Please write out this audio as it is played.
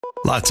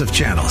Lots of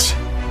channels,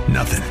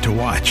 nothing to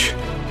watch,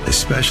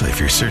 especially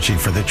if you're searching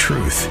for the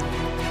truth.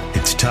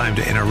 It's time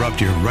to interrupt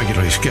your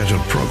regularly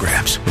scheduled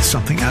programs with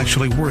something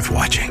actually worth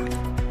watching.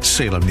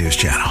 Salem News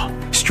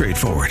Channel.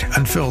 Straightforward,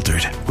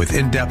 unfiltered, with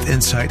in-depth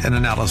insight and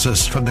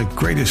analysis from the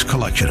greatest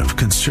collection of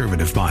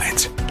conservative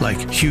minds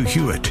like Hugh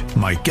Hewitt,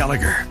 Mike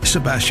Gallagher,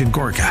 Sebastian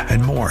Gorka,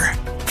 and more.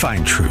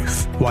 Find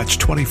truth. Watch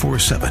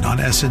 24/7 on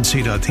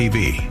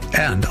snc.tv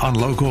and on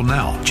Local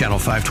Now, Channel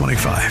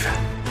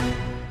 525.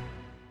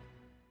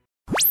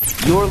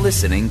 You're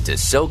listening to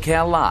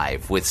SoCal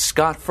Live with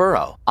Scott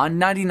Furrow on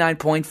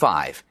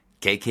 99.5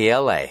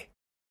 KKLA.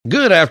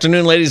 Good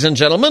afternoon, ladies and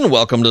gentlemen.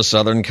 Welcome to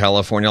Southern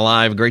California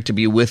Live. Great to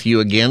be with you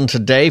again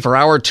today for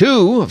Hour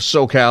 2 of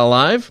SoCal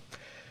Live.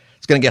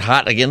 It's going to get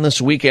hot again this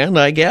weekend,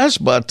 I guess,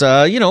 but,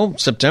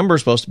 September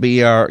is supposed to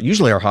be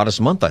usually our hottest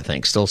month, I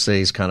think. Still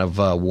stays kind of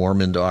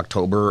warm into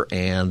October,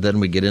 and then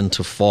we get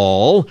into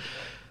fall.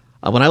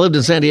 When I lived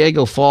in San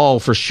Diego, fall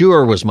for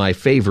sure was my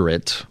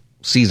favorite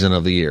season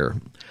of the year.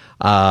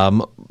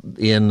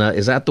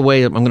 Is that the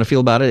way I'm going to feel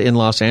about it in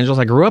Los Angeles?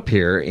 I grew up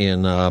here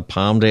in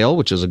Palmdale,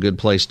 which is a good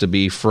place to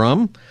be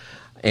from.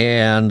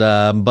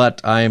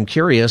 But I am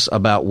curious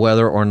about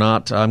whether or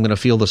not I'm going to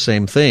feel the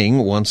same thing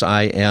once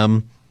I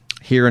am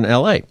here in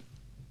LA.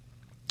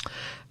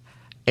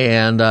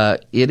 And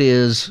it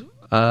is,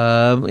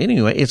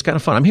 anyway, it's kind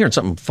of fun. I'm hearing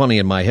something funny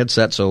in my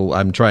headset, so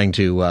I'm trying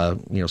to,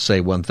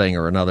 say one thing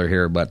or another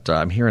here. But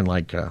I'm hearing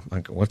like,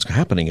 what's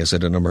happening? Is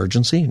it an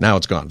emergency? Now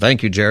it's gone.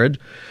 Thank you, Jared.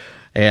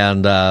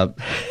 And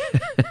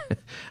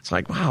it's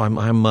like, wow,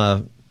 I'm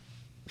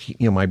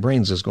my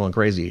brain's just going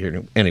crazy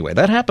here. Anyway,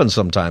 that happens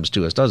sometimes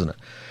to us, doesn't it?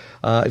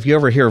 If you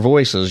ever hear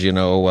voices,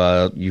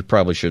 you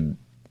probably should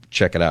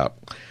check it out.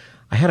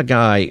 I had a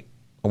guy,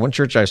 one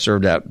church I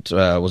served at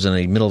was in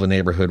the middle of a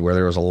neighborhood where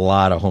there was a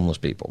lot of homeless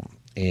people.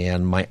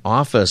 And my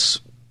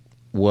office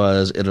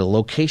was at a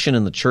location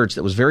in the church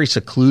that was very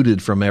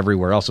secluded from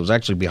everywhere else. It was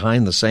actually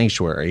behind the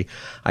sanctuary.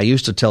 I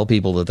used to tell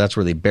people that that's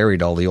where they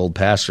buried all the old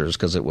pastors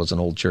because it was an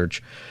old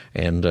church.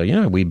 And,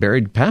 we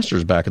buried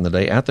pastors back in the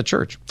day at the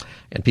church.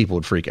 And people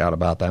would freak out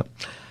about that.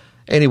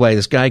 Anyway,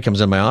 this guy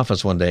comes in my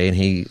office one day, and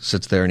he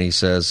sits there and he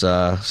says,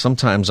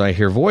 sometimes I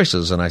hear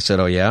voices. And I said,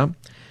 oh, yeah?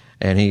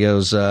 And he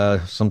goes,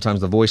 sometimes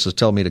the voices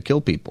tell me to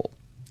kill people.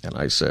 And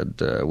I said,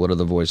 what are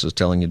the voices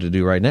telling you to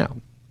do right now?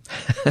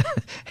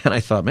 And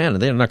I thought, man,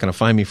 they're not going to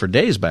find me for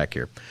days back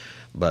here.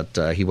 But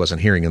he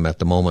wasn't hearing them at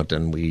the moment,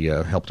 and we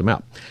helped him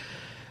out.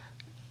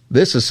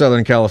 This is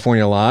Southern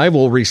California Live.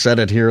 We'll reset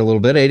it here a little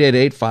bit.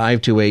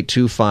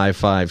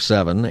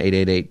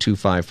 888-528-2557,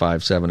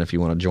 888-2557 if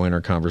you want to join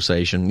our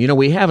conversation.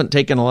 We haven't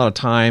taken a lot of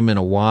time in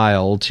a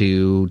while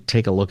to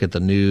take a look at the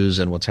news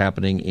and what's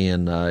happening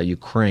in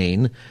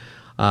Ukraine.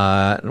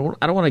 I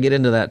don't want to get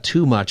into that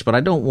too much, but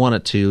I don't want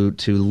it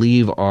to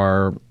leave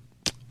our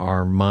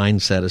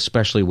mindset,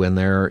 especially when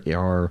there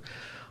are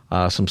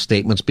some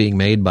statements being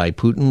made by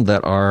Putin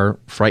that are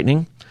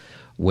frightening.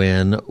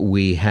 When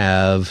we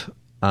have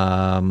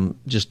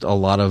just a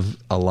lot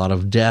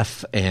of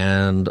death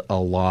and a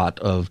lot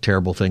of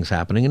terrible things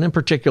happening, and in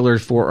particular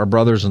for our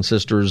brothers and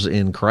sisters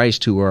in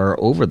Christ who are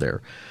over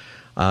there.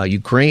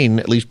 Ukraine,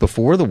 at least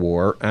before the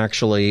war,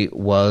 actually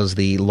was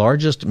the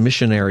largest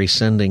missionary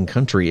sending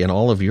country in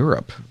all of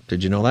Europe.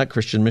 Did you know that?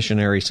 Christian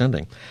missionary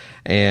sending.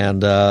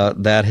 And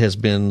that has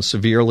been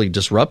severely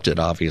disrupted,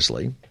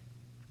 obviously.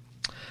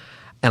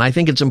 And I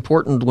think it's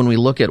important when we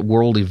look at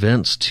world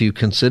events to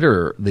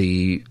consider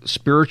the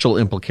spiritual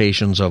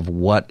implications of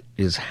what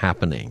is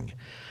happening.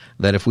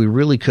 That if we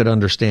really could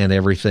understand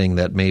everything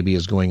that maybe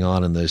is going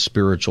on in the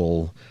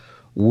spiritual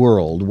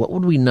world, what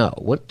would we know?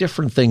 What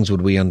different things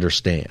would we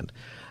understand?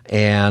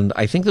 And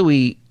I think that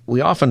we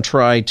often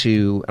try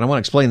to, and I want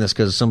to explain this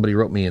because somebody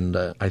wrote me and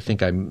I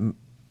think I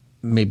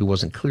maybe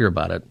wasn't clear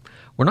about it.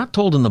 We're not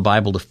told in the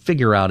Bible to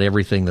figure out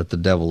everything that the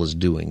devil is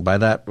doing. By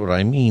that, what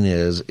I mean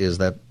is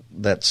that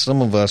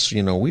some of us,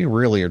 we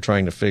really are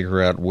trying to figure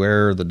out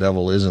where the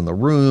devil is in the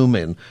room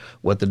and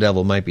what the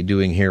devil might be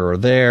doing here or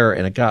there.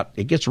 And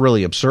it gets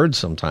really absurd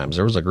sometimes.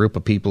 There was a group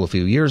of people a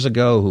few years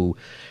ago who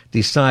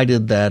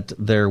decided that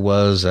there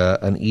was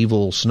an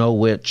evil snow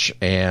witch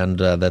and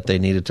that they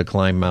needed to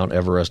climb Mount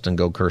Everest and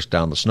go curse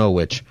down the snow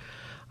witch.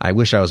 I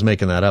wish I was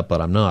making that up,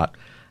 but I'm not.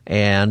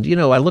 And,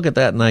 I look at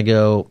that and I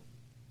go,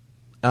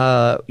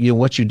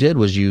 what you did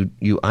was you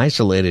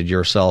isolated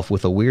yourself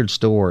with a weird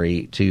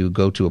story to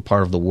go to a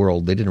part of the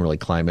world. They didn't really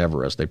climb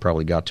Everest. They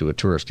probably got to a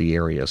touristy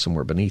area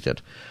somewhere beneath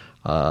it.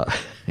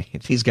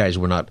 These guys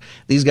were not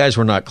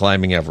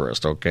climbing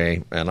Everest,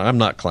 okay? And I'm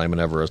not climbing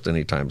Everest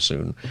anytime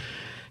soon.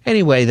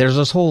 Anyway, there's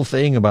this whole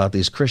thing about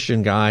these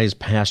Christian guys,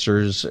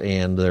 pastors,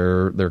 and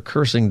they're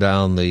cursing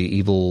down the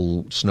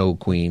evil snow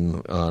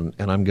queen. And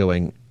I'm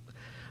going,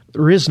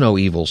 there is no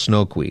evil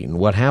snow queen.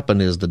 What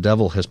happened is the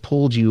devil has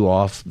pulled you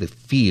off the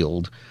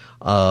field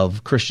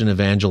of Christian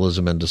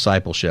evangelism and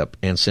discipleship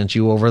and sent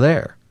you over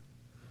there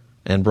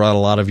and brought a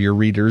lot of your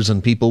readers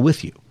and people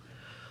with you.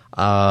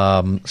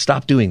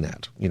 Stop doing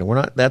that.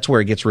 That's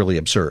where it gets really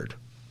absurd.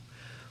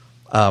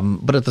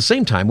 But at the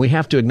same time, we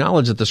have to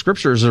acknowledge that the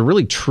scriptures are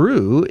really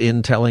true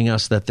in telling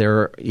us that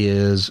there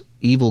is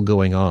evil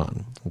going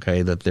on,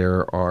 okay, that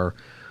there are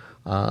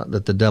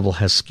that the devil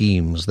has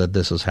schemes, that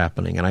this is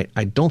happening. And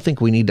I don't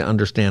think we need to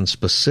understand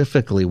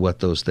specifically what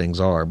those things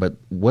are, but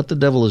what the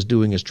devil is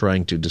doing is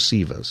trying to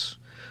deceive us.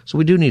 So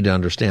we do need to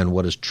understand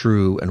what is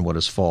true and what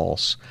is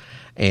false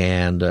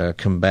and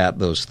combat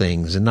those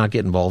things and not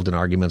get involved in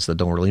arguments that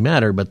don't really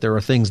matter, but there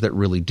are things that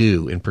really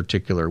do, in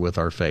particular with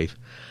our faith.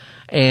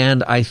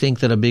 And I think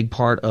that a big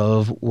part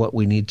of what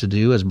we need to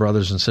do as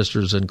brothers and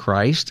sisters in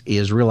Christ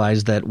is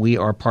realize that we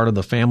are part of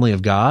the family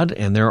of God,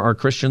 and there are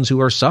Christians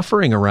who are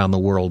suffering around the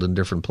world in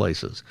different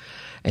places,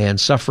 and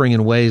suffering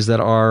in ways that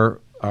are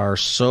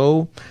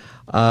so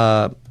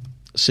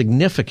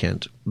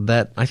significant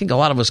that I think a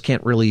lot of us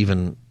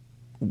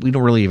we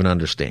don't really even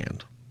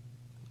understand.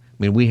 I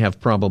mean, we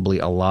have probably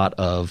a lot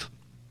of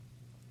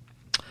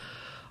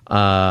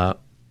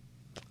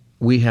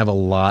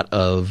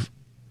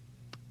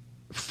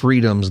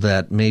freedoms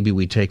that maybe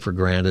we take for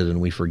granted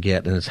and we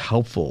forget, and it's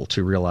helpful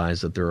to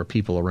realize that there are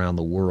people around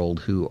the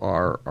world who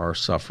are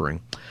suffering.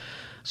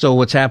 So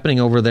what's happening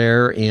over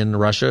there in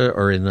Russia,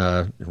 or in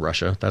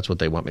Russia, that's what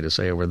they want me to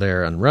say over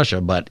there in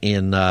Russia, but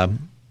in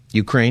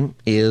Ukraine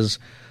is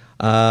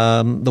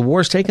the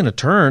war's taken a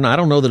turn. I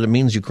don't know that it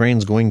means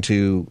Ukraine's going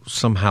to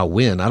somehow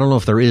win. I don't know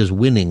if there is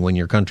winning when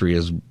your country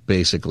is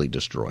basically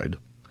destroyed.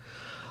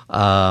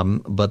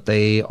 But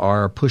they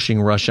are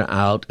pushing Russia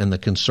out, and the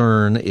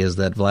concern is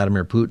that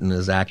Vladimir Putin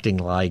is acting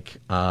like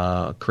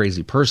a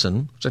crazy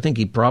person, which I think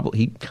he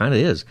kind of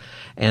is,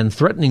 and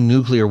threatening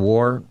nuclear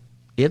war.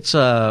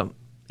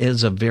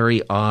 Is a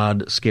very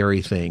odd,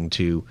 scary thing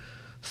to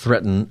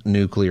threaten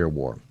nuclear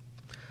war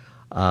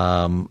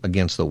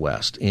against the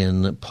West.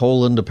 In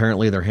Poland,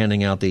 apparently they're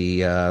handing out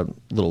the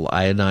little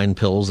iodine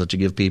pills that you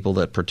give people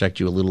that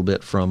protect you a little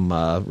bit from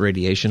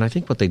radiation. I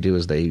think what they do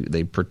is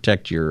they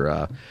protect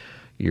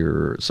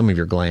some of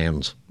your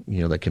glands,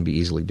 that can be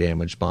easily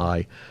damaged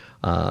by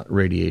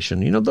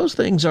radiation. Those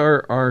things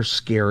are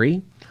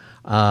scary,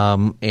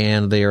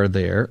 and they are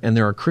there. And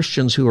there are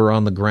Christians who are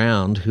on the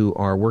ground who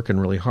are working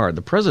really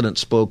hard. President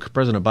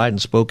Biden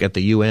spoke at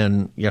the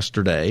UN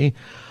yesterday,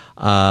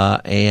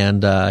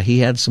 and he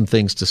had some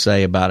things to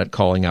say about it,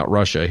 calling out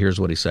Russia.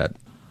 Here's what he said.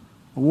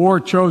 A war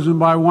chosen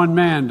by one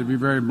man, to be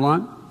very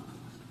blunt.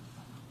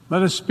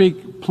 Let us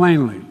speak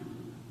plainly.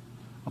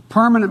 A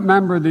permanent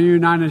member of the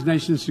United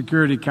Nations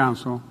Security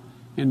Council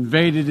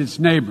invaded its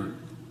neighbor,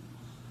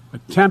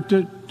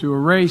 attempted to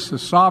erase a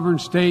sovereign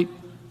state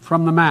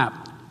from the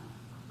map.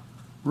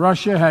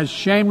 Russia has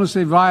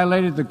shamelessly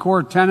violated the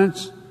core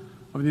tenets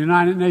of the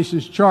United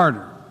Nations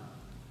Charter.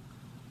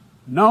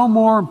 No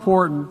more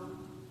important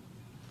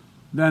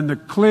than the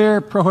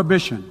clear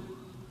prohibition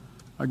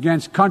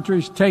against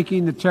countries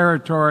taking the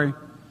territory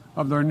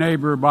of their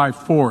neighbor by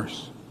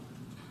force.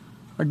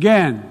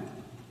 Again,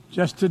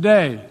 just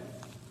today,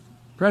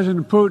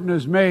 President Putin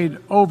has made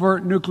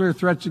overt nuclear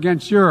threats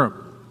against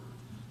Europe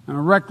and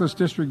a reckless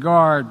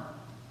disregard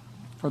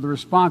for the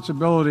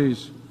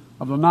responsibilities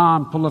of the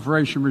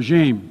non-proliferation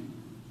regime.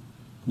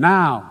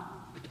 Now,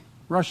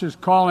 Russia's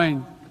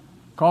calling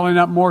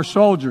up more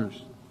soldiers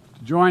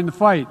to join the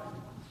fight,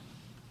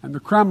 and the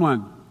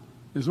Kremlin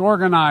is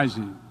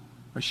organizing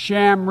a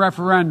sham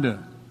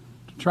referenda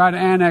to try to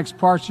annex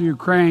parts of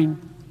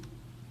Ukraine,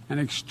 an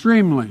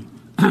extremely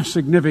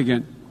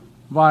significant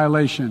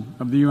violation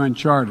of the UN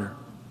Charter.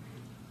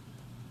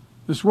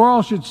 This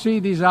world should see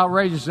these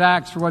outrageous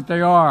acts for what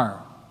they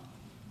are.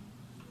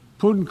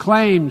 Putin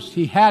claims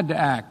he had to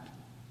act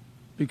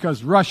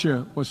because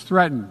Russia was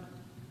threatened.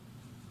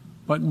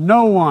 But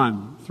no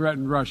one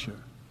threatened Russia.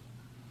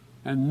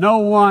 And no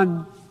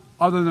one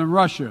other than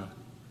Russia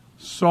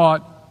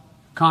sought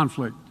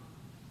conflict.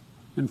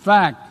 In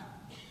fact,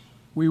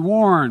 we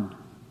warned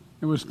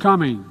it was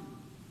coming.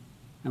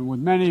 And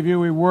with many of you,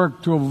 we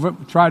worked to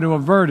try to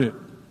avert it.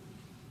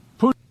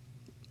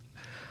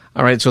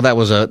 All right, so that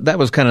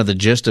was kind of the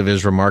gist of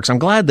his remarks. I'm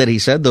glad that he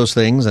said those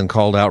things and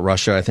called out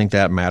Russia. I think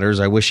that matters.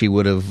 I wish he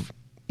would have.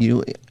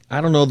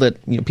 I don't know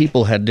that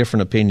people had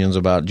different opinions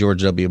about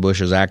George W.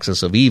 Bush's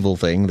axis of evil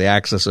thing. The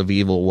axis of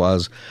evil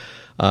was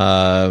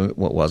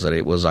what was it?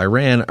 It was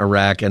Iran,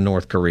 Iraq, and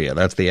North Korea.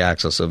 That's the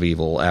axis of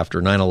evil after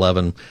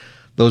 9/11.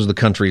 Those are the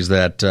countries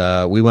that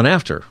we went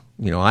after.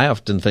 I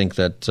often think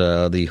that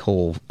the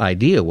whole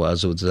idea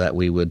was that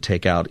we would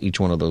take out each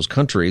one of those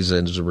countries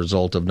as a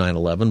result of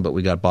 9/11, but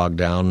we got bogged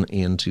down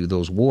into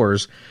those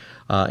wars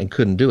and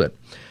couldn't do it.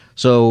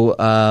 So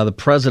the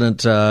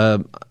president,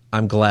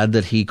 I'm glad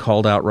that he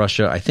called out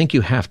Russia. I think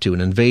you have to.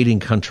 An invading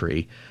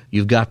country,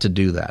 you've got to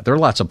do that. There are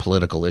lots of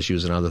political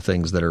issues and other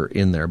things that are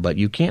in there, but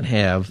you can't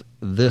have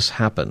this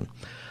happen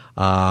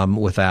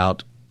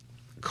without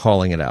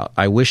calling it out.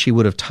 I wish he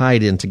would have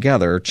tied in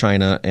together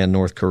China and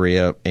North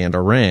Korea and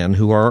Iran,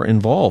 who are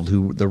involved,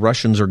 who the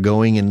Russians are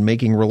going and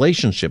making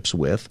relationships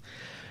with.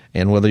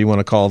 And whether you want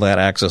to call that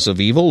axis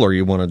of evil or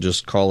you want to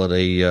just call it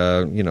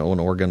an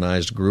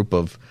organized group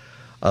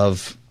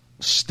of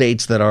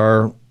states that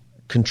are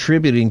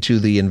contributing to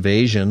the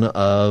invasion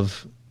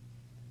of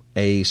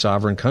a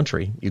sovereign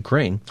country,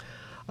 Ukraine.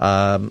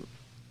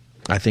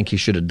 I think he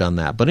should have done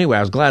that. But anyway,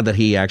 I was glad that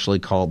he actually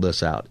called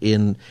this out.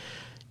 In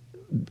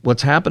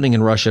what's happening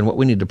in Russia and what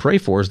we need to pray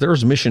for is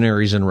there's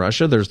missionaries in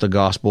Russia. There's the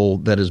gospel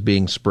that is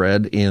being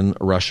spread in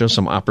Russia,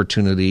 some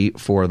opportunity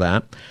for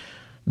that.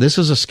 This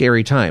is a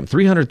scary time.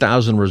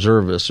 300,000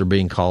 reservists are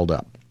being called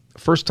up.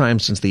 First time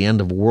since the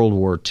end of World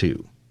War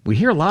II. We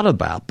hear a lot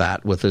about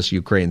that with this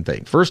Ukraine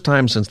thing. First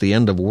time since the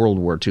end of World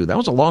War II. That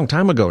was a long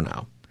time ago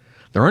now.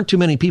 There aren't too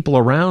many people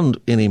around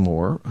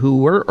anymore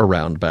who were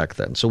around back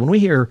then. So when we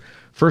hear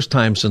first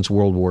time since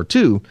World War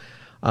II,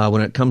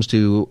 when it comes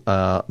to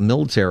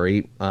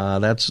military,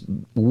 that's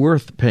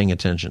worth paying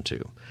attention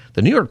to.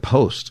 The New York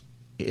Post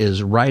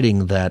is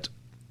writing that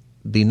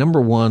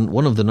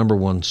one of the number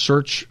one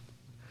search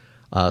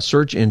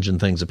engine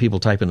things that people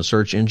type in a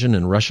search engine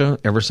in Russia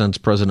ever since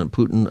President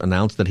Putin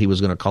announced that he was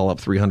going to call up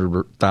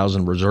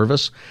 300,000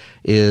 reservists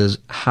is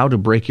how to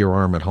break your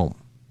arm at home.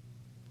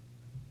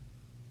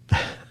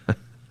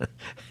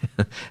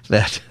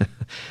 That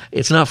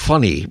it's not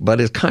funny, but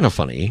it's kind of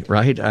funny,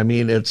 right? I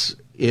mean, it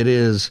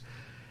is.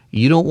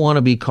 You don't want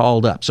to be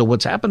called up. So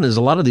what's happened is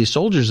a lot of these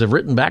soldiers have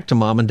written back to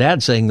mom and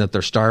dad saying that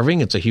they're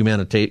starving. It's a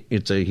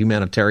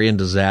humanitarian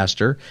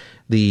disaster.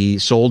 The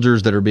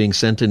soldiers that are being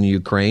sent into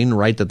Ukraine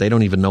write that they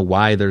don't even know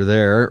why they're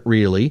there,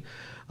 really.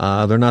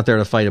 They're not there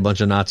to fight a bunch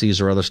of Nazis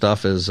or other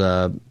stuff, as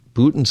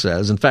Putin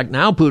says. In fact,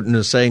 now Putin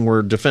is saying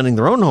we're defending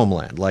their own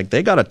homeland, like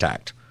they got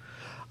attacked.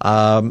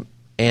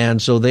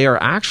 And so they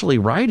are actually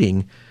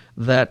writing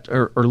that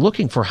are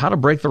looking for how to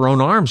break their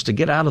own arms to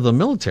get out of the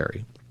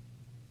military.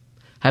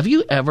 Have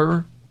you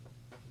ever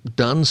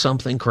done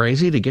something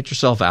crazy to get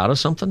yourself out of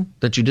something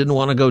that you didn't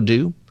want to go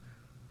do?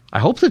 I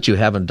hope that you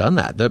haven't done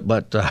that.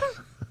 But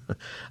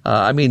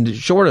I mean,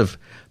 short of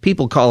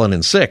people calling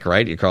in sick,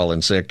 right? You call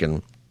in sick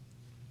and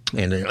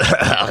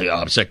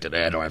I'm sick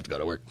today. I don't have to go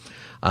to work.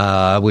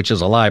 Which is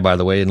a lie, by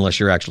the way, unless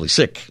you're actually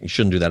sick. You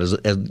shouldn't do that.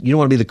 You don't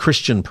want to be the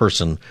Christian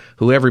person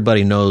who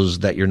everybody knows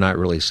that you're not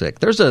really sick.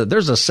 There's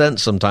a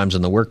sense sometimes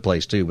in the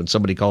workplace, too, when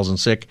somebody calls in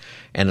sick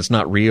and it's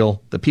not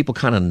real, that people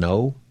kind of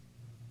know.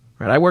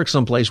 Right? I worked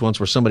someplace once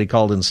where somebody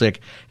called in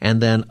sick,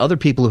 and then other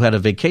people who had a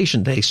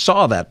vacation day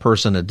saw that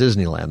person at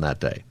Disneyland that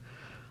day.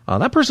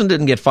 That person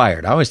didn't get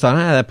fired. I always thought,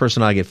 that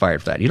person ought to get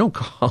fired for that. You don't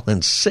call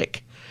in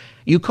sick.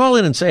 You call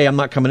in and say, I'm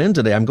not coming in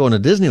today. I'm going to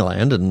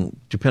Disneyland. And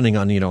depending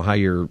on, how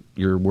your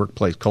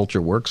workplace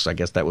culture works, I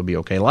guess that would be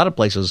okay. A lot of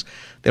places,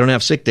 they don't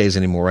have sick days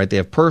anymore, right? They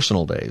have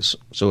personal days.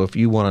 So if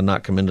you want to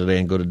not come in today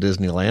and go to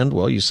Disneyland,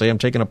 well, you say, I'm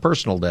taking a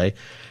personal day.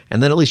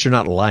 And then at least you're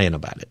not lying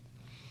about it.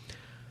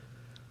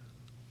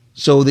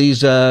 So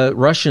these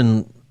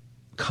Russian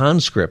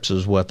conscripts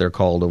is what they're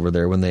called over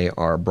there when they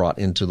are brought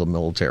into the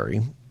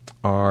military,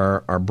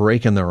 are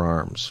breaking their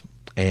arms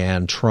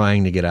and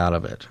trying to get out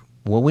of it.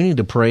 What we need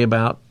to pray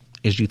about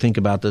as you think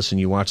about this and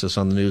you watch this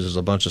on the news, there's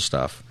a bunch of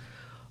stuff.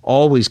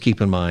 Always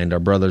keep in mind our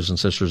brothers and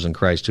sisters in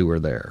Christ who are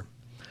there.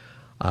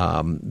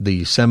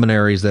 The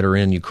seminaries that are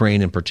in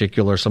Ukraine in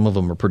particular, some of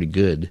them are pretty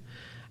good.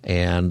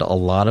 And a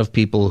lot of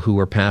people who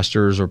are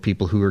pastors or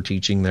people who are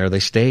teaching there,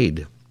 they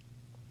stayed.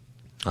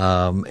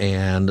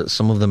 And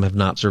some of them have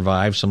not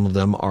survived. Some of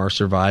them are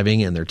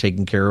surviving and they're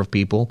taking care of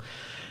people.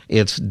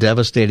 It's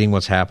devastating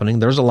what's happening.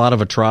 There's a lot of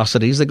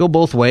atrocities that go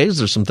both ways.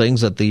 There's some things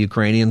that the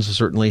Ukrainians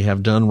certainly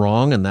have done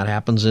wrong, and that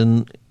happens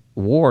in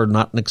war,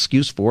 not an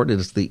excuse for it.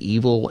 It's the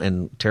evil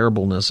and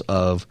terribleness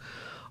of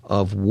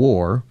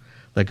war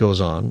that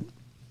goes on.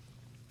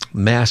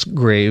 Mass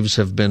graves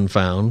have been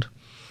found,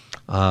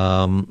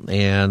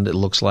 and it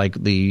looks like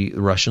the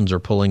Russians are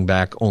pulling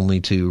back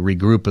only to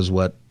regroup is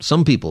what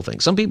some people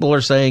think. Some people are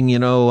saying,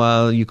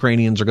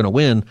 Ukrainians are going to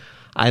win.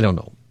 I don't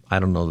know. I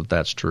don't know that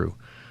that's true.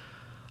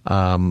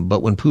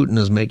 But when Putin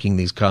is making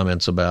these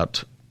comments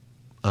about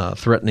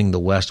threatening the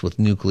West with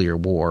nuclear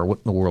war, what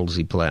in the world is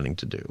he planning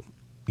to do?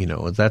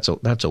 That's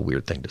a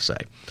weird thing to say.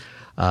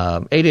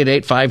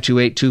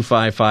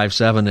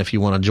 888-528-2557 if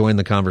you want to join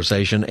the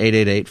conversation.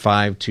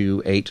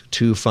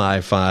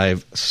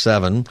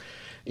 888-528-2557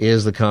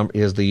 is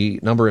the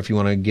number if you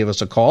want to give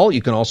us a call.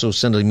 You can also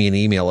send me an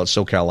email at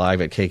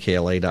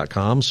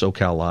SoCalLive@KKLA.com,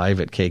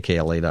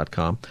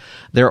 SoCalLive@KKLA.com.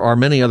 There are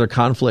many other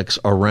conflicts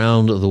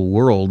around the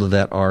world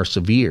that are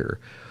severe,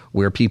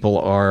 where people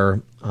are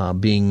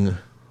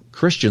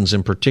Christians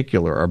in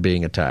particular, are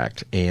being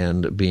attacked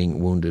and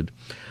being wounded,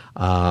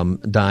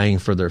 dying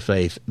for their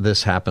faith.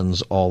 This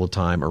happens all the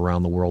time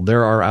around the world.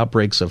 There are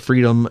outbreaks of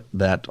freedom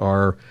that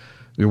are...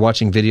 We were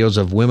watching videos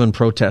of women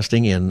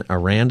protesting in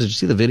Iran. Did you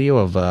see the video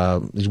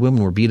of these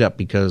women were beat up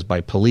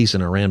by police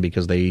in Iran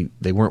because they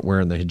weren't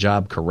wearing the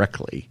hijab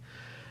correctly?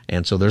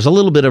 And so there's a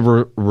little bit of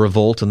a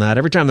revolt in that.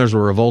 Every time there's a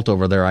revolt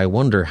over there, I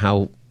wonder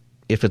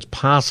if it's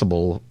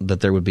possible that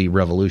there would be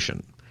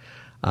revolution.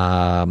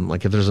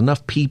 Like if there's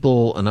enough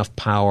people, enough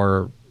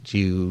power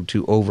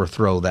to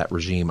overthrow that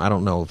regime. I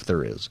don't know if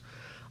there is.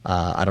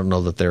 I don't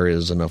know that there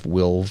is enough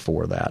will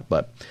for that,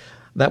 but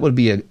that would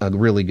be a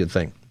really good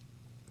thing.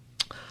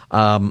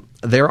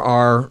 There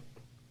are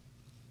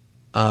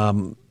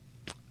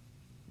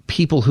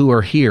people who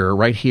are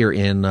right here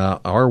in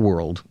our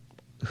world,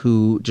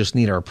 who just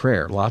need our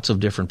prayer, lots of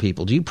different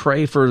people. Do you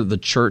pray for the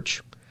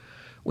church?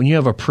 When you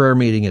have a prayer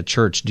meeting at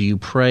church, do you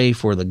pray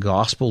for the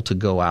gospel to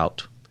go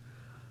out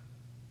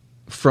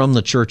from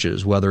the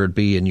churches, whether it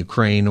be in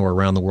Ukraine or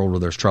around the world where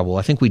there's trouble?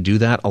 I think we do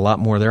that a lot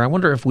more there. I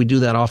wonder if we do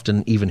that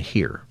often even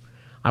here.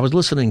 I was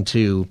listening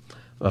to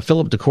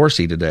Philip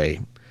DeCourcy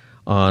today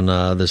on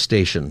this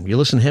station. You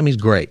listen to him, he's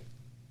great.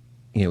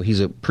 He's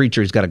a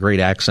preacher. He's got a great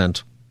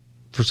accent.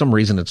 For some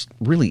reason, it's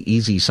really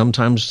easy.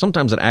 Sometimes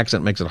an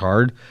accent makes it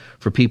hard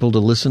for people to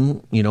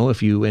listen.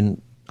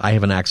 And I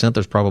have an accent.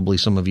 There's probably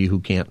some of you who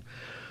can't,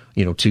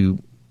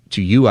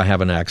 to you, I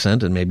have an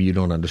accent, and maybe you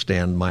don't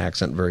understand my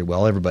accent very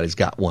well. Everybody's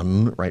got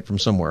one right from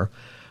somewhere.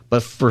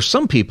 But for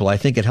some people, I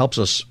think it helps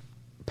us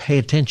pay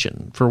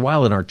attention. For a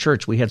while in our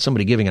church, we had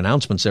somebody giving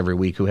announcements every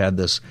week who had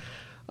this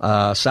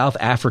South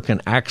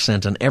African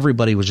accent, and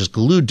everybody was just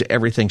glued to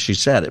everything she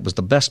said. It was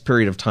the best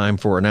period of time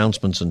for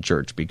announcements in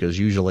church, because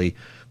usually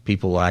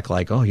people act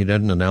like, oh, you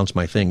didn't announce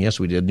my thing. Yes,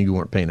 we did, and you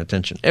weren't paying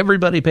attention.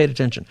 Everybody paid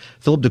attention.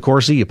 Philip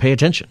DeCourcy, you pay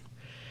attention.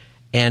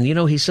 And,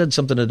 he said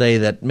something today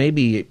that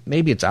maybe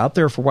it's out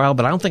there for a while,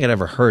 but I don't think I'd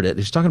ever heard it.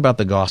 He's talking about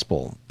the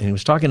gospel, and he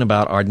was talking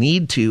about our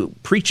need to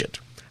preach it.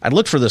 I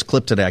looked for this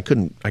clip today. I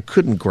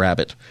couldn't grab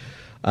it.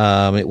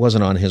 It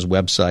wasn't on his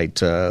website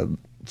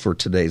for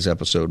today's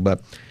episode,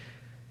 but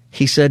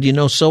he said,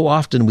 so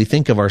often we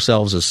think of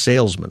ourselves as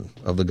salesmen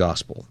of the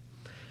gospel.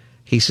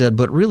 He said,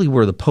 but really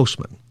we're the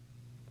postman.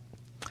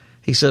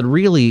 He said,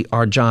 really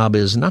our job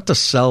is not to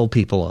sell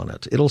people on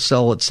it. It'll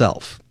sell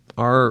itself.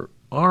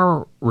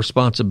 Our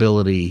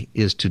responsibility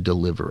is to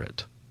deliver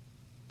it.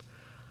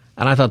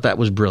 And I thought that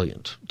was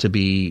brilliant to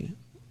be,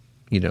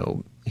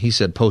 he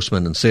said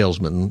postman and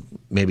salesman.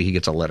 Maybe he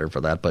gets a letter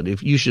for that. But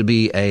if you should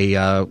be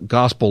a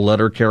gospel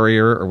letter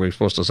carrier, are we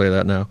supposed to say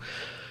that now?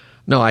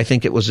 No, I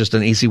think it was just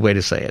an easy way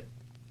to say it.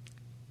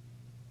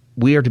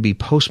 We are to be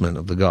postmen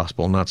of the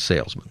gospel, not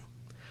salesmen.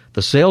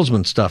 The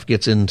salesman stuff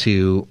gets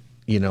into,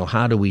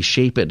 how do we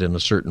shape it in a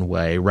certain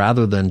way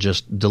rather than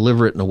just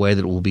deliver it in a way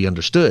that will be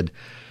understood.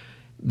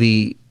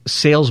 The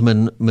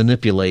salesman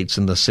manipulates,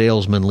 and the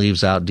salesman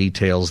leaves out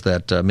details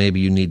that maybe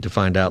you need to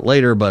find out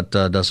later, but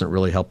doesn't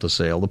really help the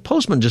sale. The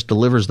postman just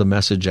delivers the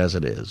message as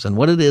it is. And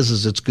what it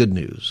is it's good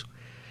news.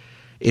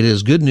 It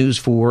is good news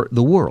for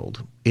the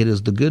world. It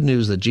is the good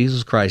news that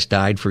Jesus Christ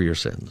died for your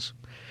sins.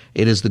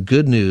 It is the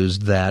good news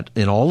that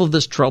in all of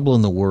this trouble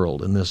in the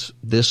world, in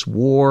this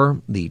war,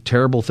 the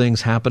terrible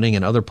things happening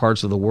in other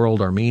parts of the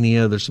world,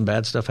 Armenia, there's some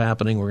bad stuff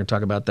happening. We're going to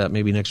talk about that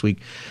maybe next week.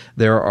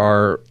 There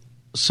are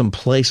some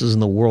places in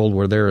the world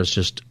where there is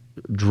just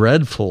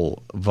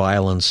dreadful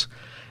violence.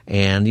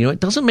 And,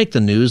 it doesn't make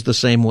the news the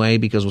same way,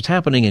 because what's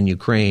happening in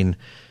Ukraine,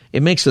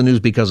 it makes the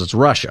news because it's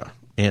Russia.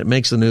 And it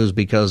makes the news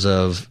because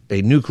of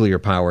a nuclear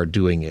power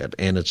doing it.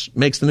 And it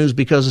makes the news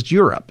because it's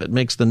Europe. It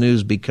makes the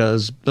news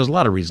because there's a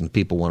lot of reasons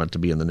people want it to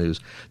be in the news.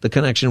 The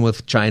connection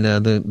with China,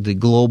 the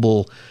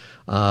global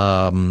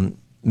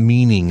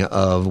meaning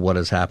of what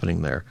is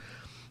happening there.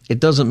 It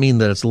doesn't mean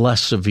that it's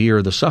less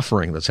severe, the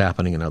suffering that's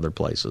happening in other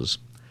places.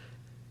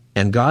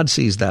 And God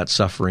sees that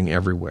suffering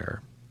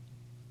everywhere.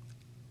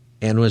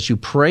 And as you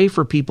pray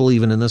for people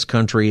even in this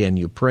country, and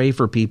you pray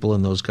for people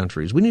in those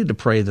countries, we need to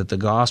pray that the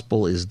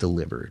gospel is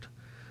delivered.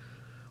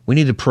 We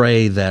need to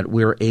pray that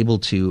we're able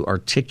to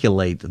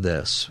articulate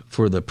this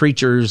for the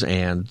preachers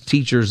and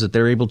teachers, that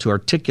they're able to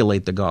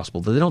articulate the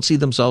gospel, that they don't see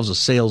themselves as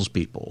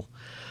salespeople,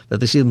 that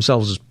they see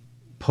themselves as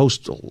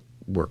postal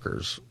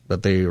workers,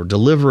 that they are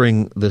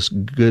delivering this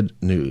good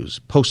news,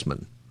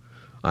 postmen,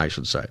 I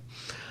should say,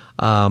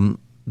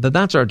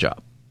 that's our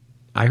job.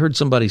 I heard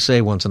somebody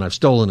say once, and I've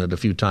stolen it a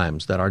few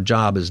times, that our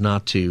job is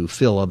not to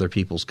fill other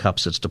people's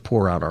cups, it's to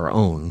pour out our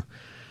own,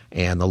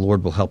 and the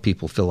Lord will help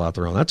people fill out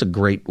their own. That's a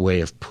great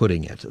way of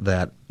putting it,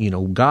 that,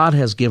 God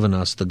has given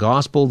us the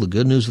gospel, the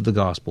good news of the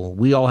gospel.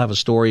 We all have a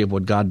story of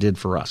what God did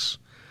for us.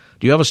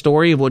 Do you have a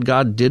story of what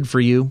God did for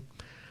you?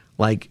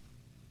 Like,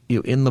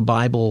 in the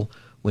Bible,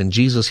 when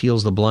Jesus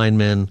heals the blind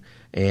men,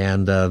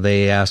 and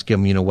they ask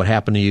him, what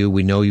happened to you?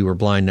 We know you were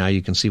blind, now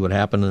you can see what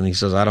happened. And he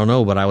says, I don't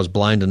know, but I was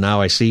blind and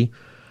now I see.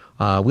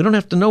 We don't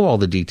have to know all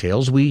the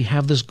details. We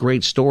have this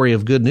great story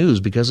of good news,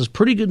 because it's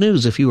pretty good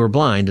news if you were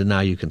blind and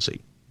now you can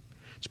see.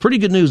 It's pretty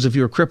good news if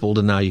you were crippled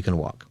and now you can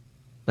walk.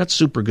 That's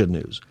super good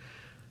news.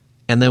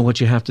 And then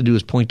what you have to do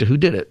is point to who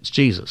did it. It's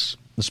Jesus.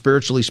 And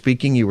spiritually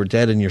speaking, you were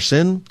dead in your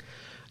sin.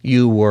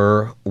 You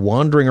were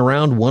wandering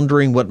around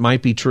wondering what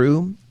might be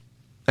true.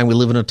 And we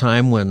live in a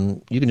time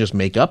when you can just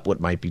make up what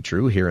might be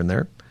true here and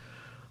there.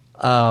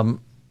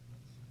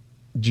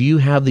 Do you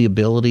have the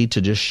ability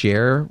to just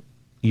share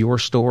your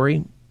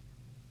story?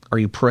 Are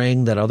you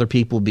praying that other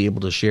people will be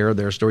able to share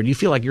their story? Do you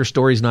feel like your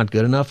story is not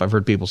good enough? I've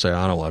heard people say,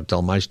 I don't want to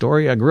tell my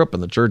story. I grew up in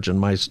the church, and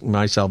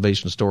my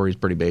salvation story is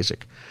pretty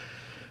basic.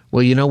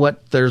 Well, you know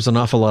what? There's an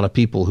awful lot of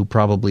people who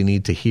probably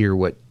need to hear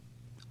what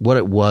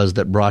it was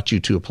that brought you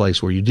to a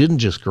place where you didn't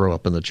just grow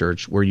up in the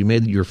church, where you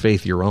made your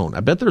faith your own.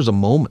 I bet there's a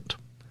moment.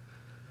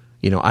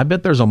 I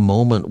bet there's a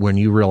moment when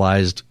you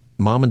realized,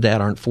 Mom and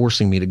Dad aren't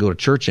forcing me to go to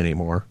church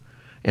anymore.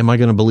 Am I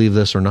going to believe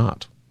this or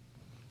not?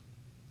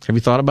 Have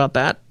you thought about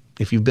that?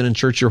 If you've been in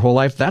church your whole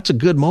life, that's a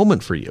good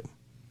moment for you.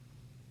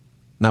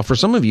 Now, for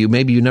some of you,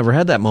 maybe you never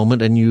had that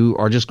moment and you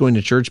are just going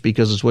to church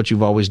because it's what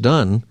you've always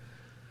done.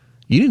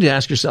 You need to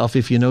ask yourself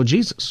if you know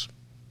Jesus,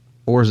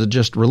 or is it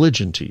just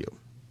religion to you?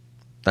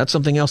 That's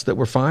something else that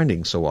we're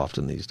finding so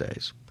often these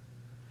days.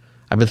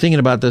 I've been thinking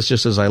about this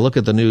just as I look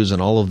at the news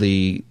and all of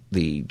the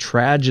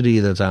tragedy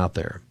that's out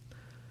there.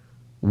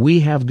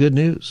 We have good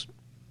news.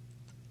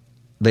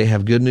 They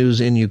have good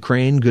news in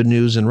Ukraine, good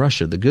news in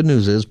Russia. The good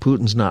news is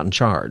Putin's not in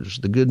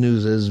charge. The good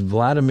news is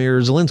Vladimir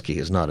Zelensky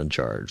is not in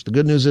charge. The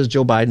good news is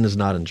Joe Biden is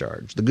not in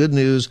charge. The good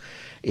news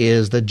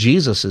is that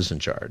Jesus is in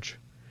charge.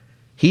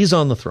 He's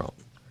on the throne.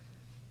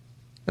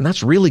 And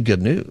that's really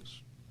good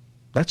news.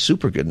 That's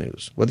super good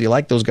news. Whether you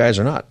like those guys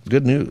or not,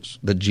 good news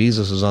that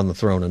Jesus is on the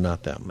throne and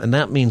not them. And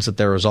that means that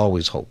there is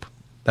always hope.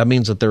 That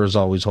means that there is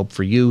always hope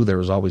for you. There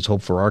is always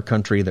hope for our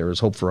country. There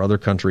is hope for other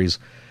countries.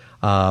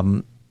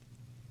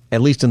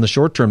 At least in the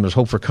short term, there's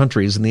hope for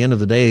countries. In the end of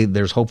the day,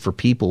 there's hope for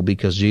people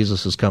because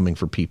Jesus is coming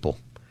for people.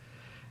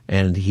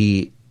 And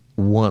he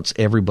wants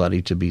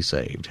everybody to be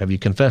saved. Have you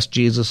confessed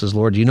Jesus as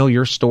Lord? Do you know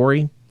your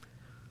story?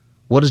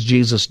 What has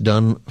Jesus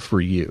done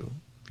for you?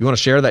 If you want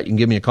to share that, you can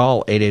give me a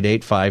call.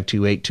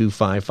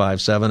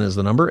 888-528-2557 is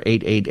the number.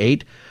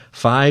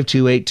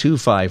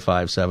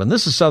 888-528-2557.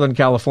 This is Southern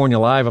California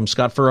Live. I'm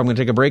Scott Furrow. I'm going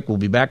to take a break. We'll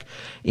be back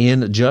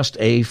in just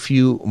a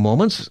few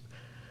moments.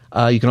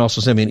 You can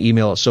also send me an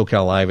email at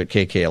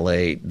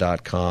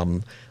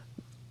SoCalLive@kkla.com.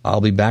 I'll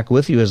be back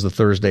with you as the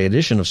Thursday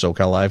edition of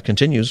SoCal Live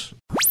continues.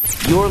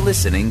 You're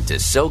listening to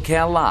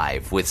SoCal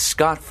Live with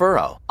Scott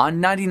Furrow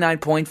on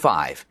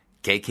 99.5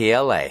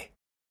 KKLA.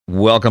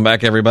 Welcome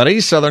back,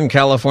 everybody. Southern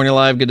California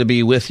Live, good to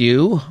be with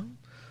you.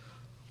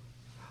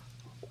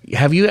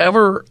 Have you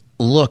ever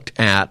looked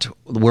at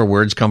where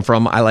words come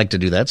from? I like to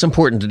do that. It's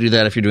important to do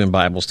that if you're doing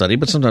Bible study,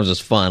 but sometimes it's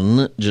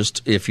fun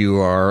just if you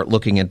are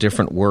looking at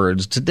different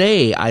words.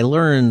 Today, I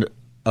learned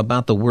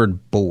about the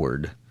word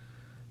board,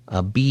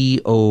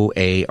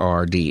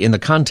 B-O-A-R-D, in the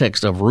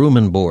context of room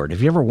and board.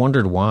 Have you ever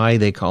wondered why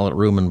they call it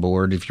room and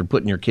board? If you're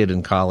putting your kid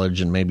in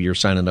college and maybe you're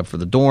signing up for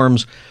the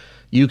dorms,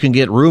 you can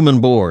get room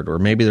and board, or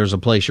maybe there's a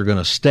place you're going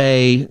to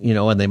stay,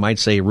 and they might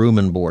say room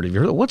and board. Have you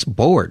heard, what's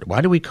board?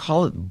 Why do we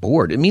call it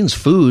board? It means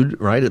food,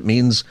 right? It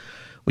means,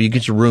 well, you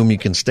get your room, you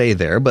can stay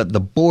there, but the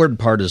board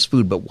part is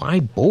food. But why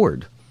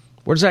board?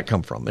 Where does that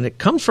come from? And it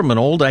comes from an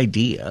old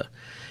idea.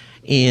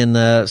 In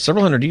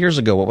several hundred years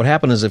ago, what would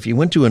happen is if you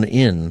went to an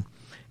inn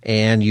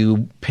and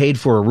you paid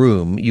for a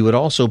room, you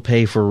could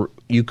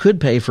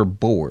pay for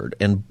board.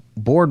 And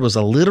board was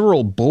a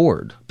literal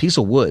board, piece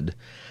of wood,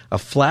 a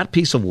flat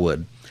piece of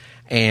wood.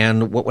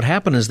 And what would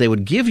happen is they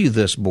would give you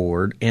this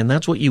board, and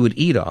that's what you would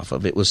eat off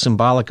of. It was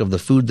symbolic of the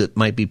food that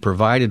might be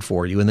provided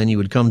for you, and then you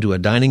would come to a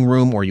dining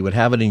room, or you would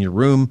have it in your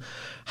room,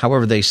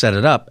 however they set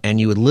it up, and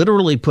you would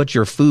literally put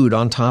your food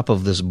on top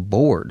of this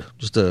board,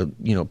 just a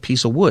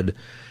piece of wood,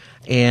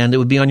 and it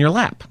would be on your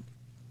lap.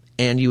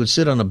 And you would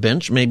sit on a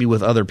bench, maybe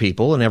with other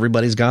people, and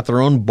everybody's got their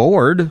own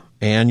board,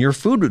 and your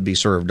food would be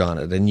served on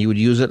it, and you would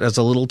use it as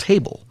a little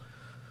table.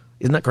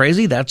 Isn't that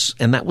crazy?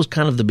 That was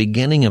kind of the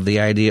beginning of the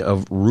idea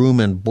of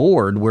room and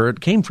board, where it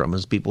came from,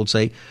 as people would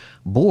say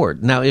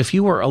board. Now, if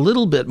you were a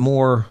little bit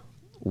more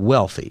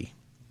wealthy,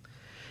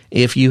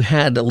 if you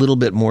had a little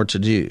bit more to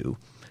do,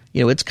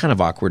 it's kind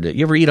of awkward.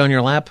 You ever eat on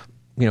your lap?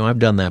 I've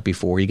done that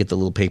before. You get the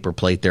little paper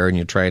plate there and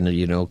you're trying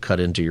to, cut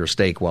into your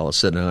steak while it's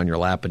sitting on your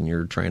lap and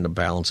you're trying to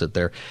balance it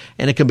there.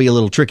 And it can be a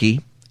little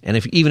tricky. And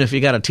even if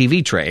you got a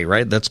TV tray,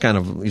 right,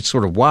 it's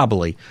sort of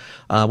wobbly.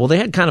 Well, they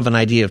had kind of an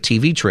idea of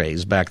TV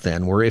trays back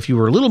then, where if you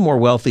were a little more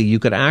wealthy, you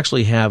could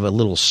actually have a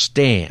little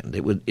stand.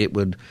 It would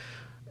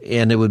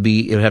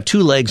have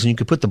two legs, and you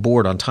could put the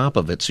board on top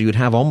of it, so you'd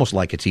have almost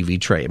like a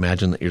TV tray.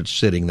 Imagine that you're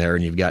sitting there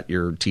and you've got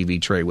your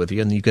TV tray with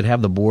you, and you could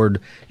have the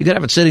board. You could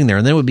have it sitting there,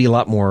 and then it would be a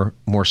lot more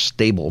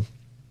stable.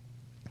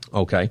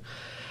 Okay.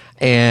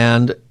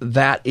 And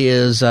that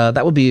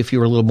would be if you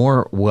were a little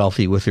more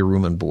wealthy with your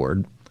room and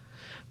board.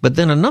 But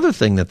then another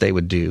thing that they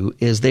would do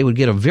is they would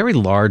get a very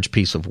large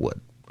piece of wood,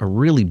 a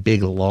really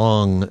big,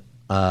 long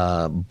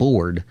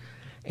board,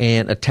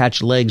 and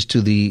attach legs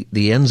to the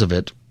ends of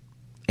it,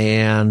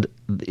 and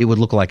it would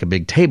look like a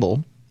big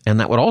table, and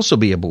that would also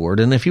be a board.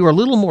 And if you were a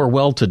little more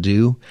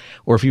well-to-do,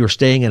 or if you were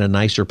staying in a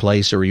nicer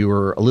place, or you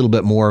were a little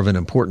bit more of an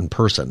important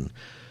person,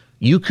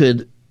 you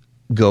could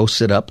go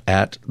sit up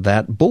at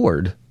that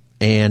board.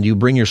 And you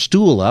bring your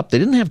stool up. They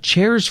didn't have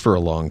chairs for a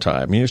long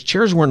time.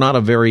 Chairs were not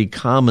a very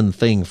common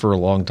thing for a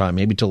long time,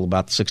 maybe till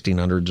about the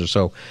 1600s or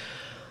so.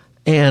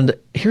 And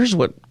here's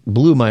what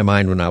blew my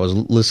mind when I was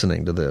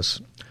listening to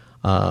this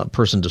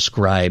person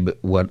describe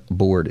what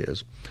board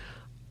is.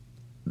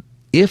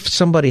 If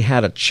somebody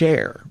had a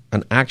chair,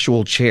 an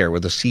actual chair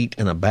with a seat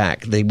and a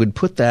back, they would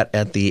put that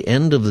at the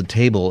end of the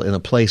table in a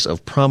place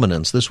of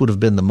prominence. This would have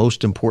been the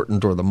most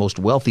important or the most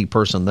wealthy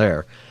person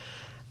there.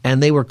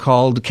 And they were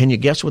called, can you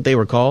guess what they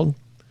were called?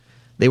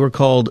 They were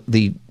called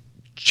the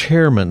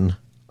chairman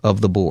of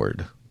the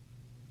board.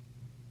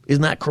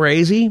 Isn't that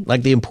crazy?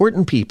 Like the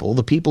important people,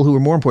 the people who were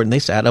more important, they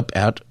sat up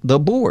at the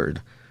board.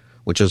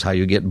 which is how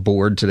you get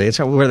board today. It's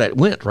where that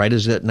went, right?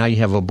 Is that now you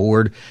have a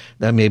board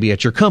that may be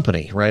at your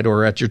company, right?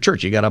 Or at your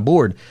church, you got a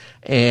board.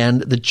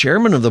 And the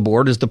chairman of the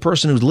board is the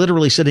person who's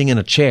literally sitting in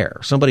a chair,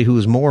 somebody who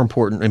is more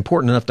important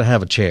enough to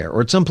have a chair.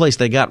 Or at some place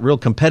they got real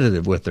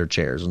competitive with their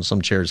chairs, and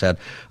some chairs had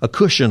a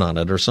cushion on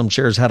it, or some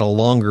chairs had a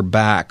longer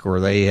back, or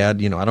they had,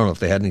 I don't know if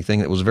they had anything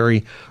that was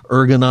very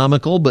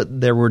ergonomical,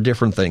 but there were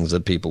different things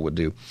that people would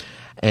do.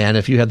 And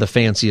if you had the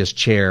fanciest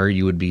chair,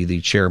 you would be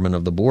the chairman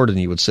of the board, and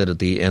you would sit at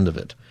the end of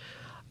it.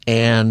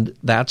 And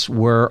that's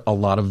where a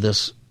lot of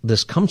this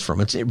comes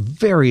from. It's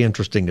very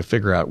interesting to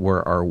figure out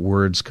where our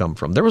words come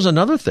from. There was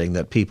another thing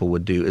that people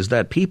would do, is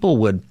that people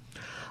would,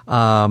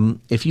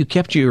 if you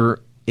kept your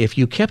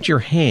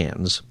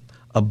hands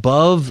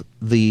above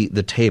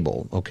the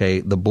table, okay,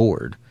 the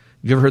board.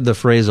 You ever heard the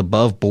phrase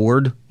above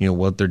board?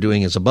 What they're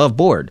doing is above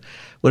board.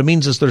 What it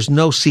means is there's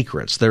no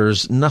secrets.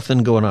 There's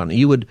nothing going on.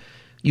 You would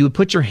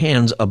put your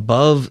hands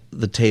above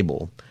the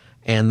table,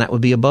 and that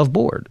would be above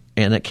board.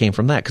 And it came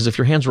from that. Because if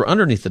your hands were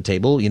underneath the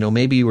table,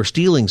 maybe you were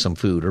stealing some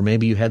food, or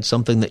maybe you had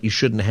something that you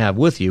shouldn't have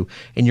with you,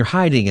 and you're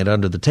hiding it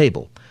under the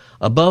table.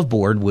 Above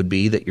board would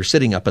be that you're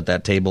sitting up at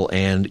that table,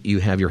 and you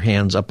have your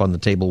hands up on the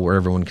table where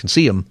everyone can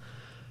see them.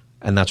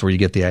 And that's where you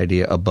get the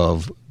idea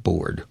above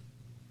board.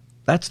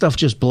 That stuff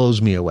just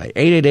blows me away.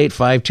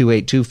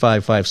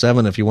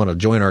 888-528-2557 if you want to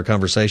join our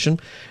conversation.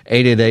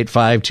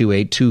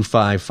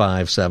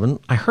 888-528-2557.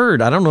 I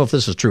don't know if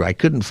this is true, I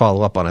couldn't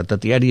follow up on it,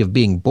 that the idea of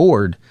being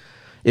bored,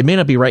 it may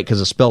not be right because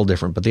it's spelled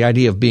different, but the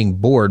idea of being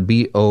bored,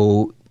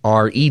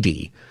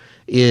 B-O-R-E-D,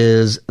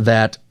 is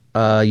that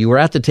you were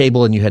at the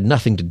table and you had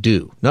nothing to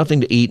do,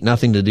 nothing to eat,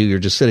 nothing to do. You're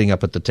just sitting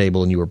up at the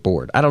table and you were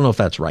bored. I don't know if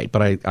that's right,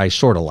 but I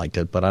sort of liked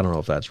it, but I don't know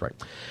if that's right.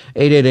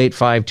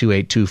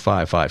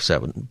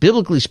 888-528-2557.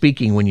 Biblically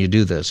speaking, when you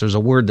do this, there's a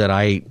word that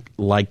I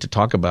like to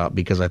talk about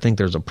because I think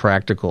there's a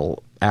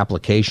practical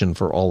application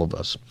for all of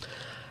us.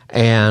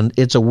 And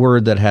it's a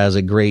word that has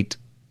a great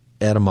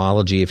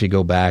etymology if you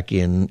go back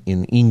in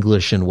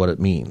English and what it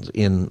means.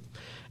 And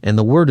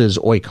the word is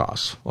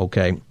oikos,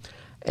 okay?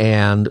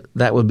 And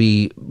that would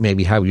be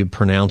maybe how you'd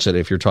pronounce it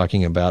if you're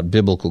talking about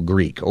biblical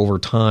Greek. Over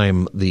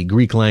time, the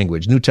Greek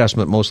language, New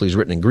Testament mostly is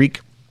written in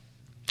Greek,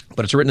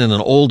 but it's written in an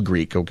Old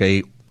Greek,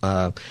 okay?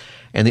 And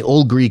the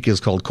Old Greek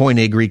is called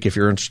Koine Greek if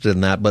you're interested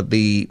in that. But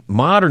the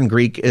modern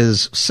Greek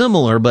is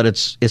similar, but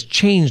it's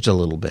changed a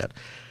little bit.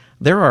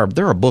 There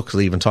are books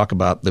that even talk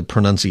about the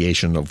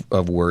pronunciation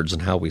of words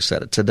and how we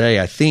said it. Today,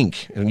 I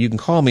think, and you can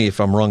call me if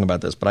I'm wrong about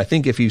this, but I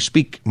think if you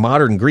speak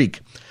modern Greek,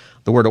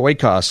 the word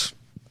oikos,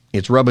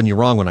 it's rubbing you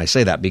wrong when I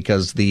say that,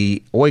 because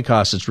the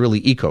oikos is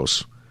really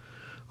ekos,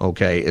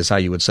 okay, is how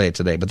you would say it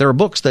today. But there are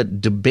books that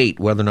debate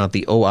whether or not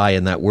the OI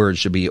in that word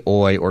should be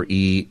oi or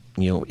e,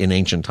 in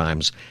ancient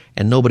times.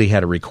 And nobody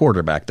had a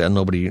recorder back then.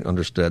 Nobody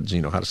understood,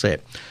 how to say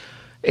it.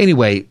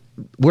 Anyway,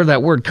 where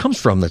that word comes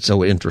from that's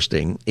so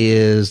interesting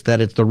is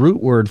that it's the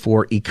root word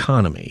for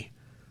economy,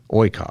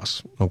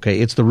 oikos, okay?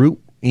 It's the root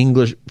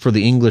English for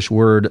the English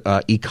word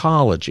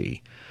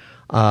ecology.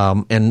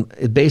 And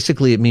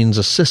it means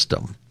a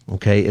system.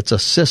 Okay, it's a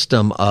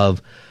system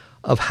of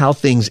how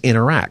things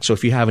interact. So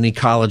if you have an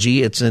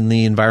ecology, it's in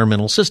the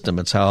environmental system.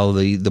 It's how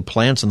the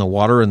plants and the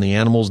water and the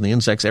animals and the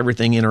insects,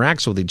 everything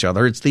interacts with each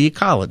other. It's the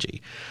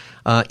ecology.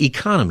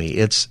 Economy,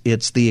 it's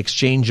the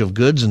exchange of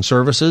goods and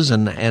services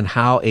and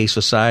how a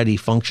society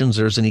functions.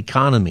 There's an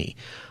economy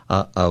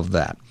of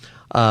that.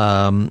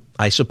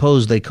 I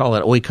suppose they call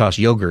it oikos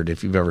yogurt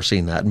if you've ever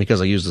seen that. And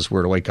because I use this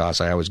word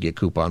oikos, I always get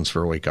coupons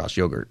for oikos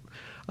yogurt.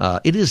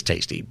 It is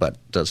tasty, but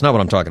that's not what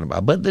I'm talking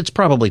about. But it's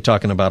probably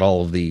talking about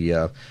all of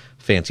the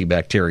fancy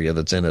bacteria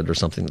that's in it or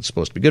something that's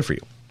supposed to be good for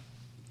you.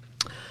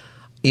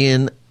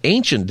 In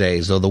ancient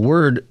days, though, the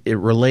word, it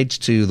relates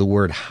to the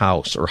word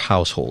house or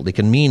household. It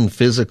can mean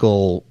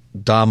physical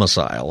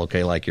domicile,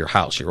 okay, like your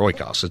house, your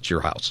oikos, it's your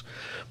house.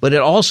 But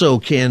it also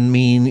can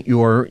mean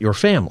your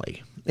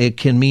family. It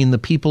can mean the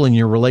people in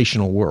your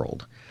relational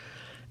world.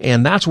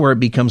 And that's where it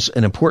becomes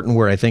an important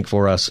word, I think,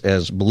 for us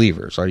as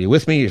believers. Are you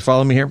with me? You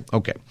follow me here?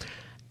 Okay.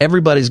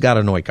 Everybody's got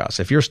an oikos.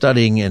 If you're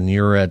studying and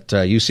you're at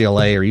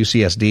UCLA or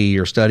UCSD,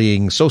 you're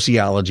studying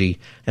sociology,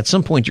 at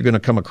some point you're going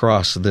to come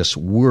across this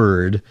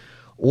word,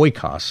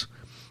 oikos,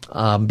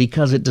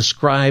 because it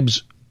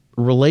describes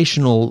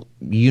relational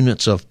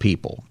units of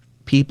people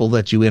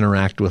that you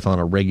interact with on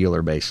a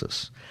regular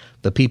basis,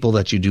 the people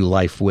that you do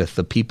life with,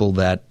 the people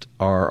that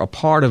are a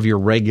part of your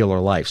regular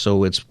life.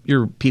 So it's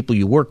your people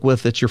you work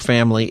with, it's your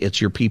family,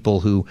 it's your people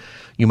who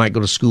you might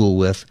go to school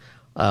with.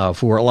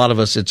 For a lot of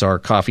us, it's our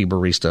coffee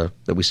barista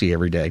that we see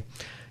every day.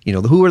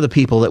 Who are the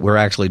people that we're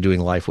actually doing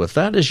life with?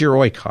 That is your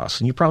oikos.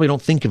 And you probably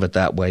don't think of it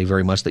that way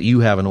very much, that you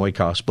have an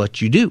oikos,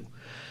 but you do.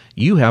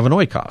 You have an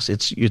oikos.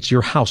 It's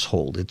your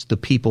household. It's the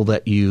people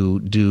that you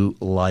do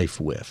life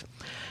with.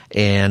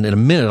 And in a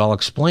minute, I'll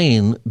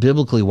explain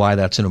biblically why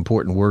that's an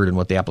important word and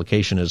what the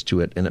application is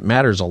to it. And it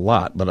matters a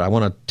lot, but I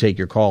want to take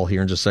your call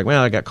here in just a second.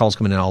 Well, I got calls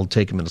coming in. I'll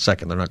take them in a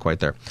second. They're not quite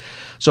there.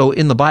 So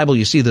in the Bible,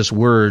 you see this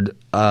word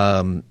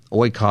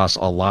oikos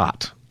a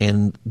lot.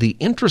 And the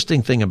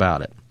interesting thing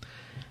about it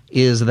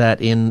is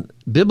that in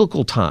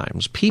biblical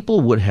times,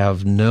 people would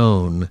have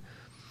known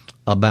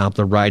about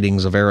the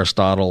writings of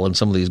Aristotle and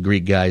some of these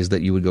Greek guys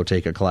that you would go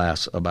take a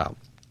class about.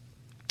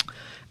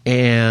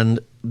 And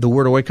the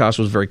word oikos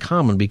was very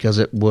common because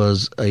it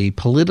was a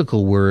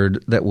political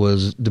word that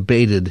was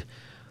debated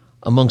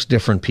amongst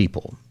different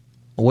people.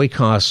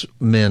 Oikos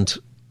meant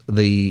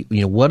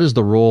what is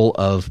the role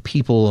of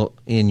people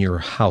in your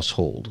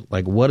household?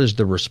 Like, what is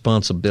the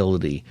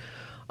responsibility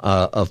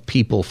of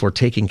people for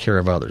taking care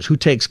of others? Who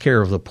takes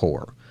care of the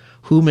poor?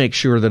 Who makes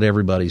sure that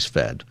everybody's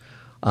fed?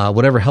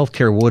 Whatever health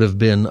care would have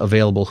been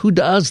available, who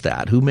does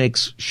that? Who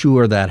makes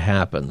sure that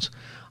happens?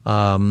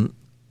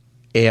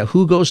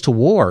 Who goes to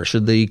war?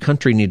 Should the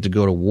country need to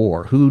go to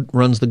war? Who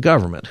runs the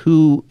government?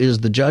 Who is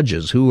the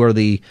judges? Who are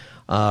the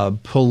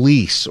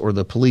police or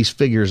the police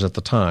figures at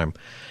the time?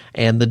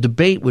 And the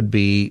debate would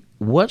be,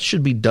 what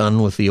should be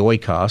done with the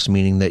oikos,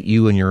 meaning that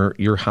you and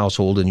your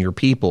household and your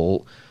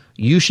people,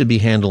 you should be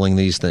handling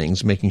these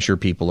things, making sure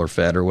people are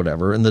fed or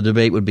whatever. And the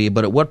debate would be,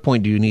 but at what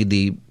point do you need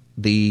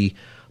the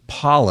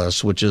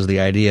polis, which is the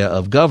idea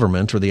of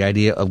government or the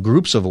idea of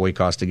groups of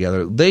oikos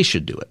together? They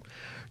should do it.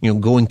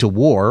 Going to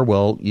war,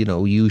 well,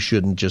 you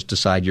shouldn't just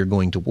decide you're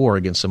going to war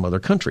against some other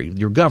country.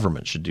 Your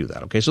government should do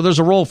that, okay? So there's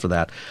a role for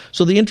that.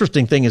 So the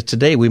interesting thing is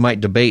today we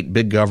might debate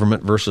big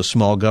government versus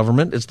small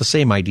government. It's the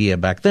same idea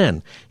back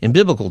then. In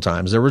biblical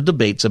times, there were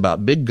debates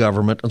about big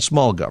government and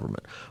small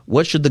government.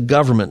 What should the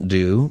government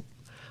do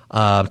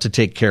to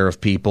take care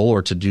of people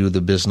or to do the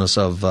business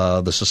of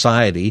the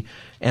society?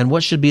 And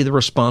what should be the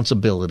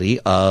responsibility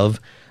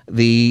of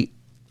the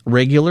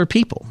regular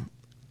people?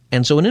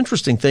 And so an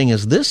interesting thing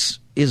is this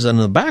is in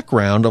the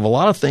background of a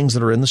lot of things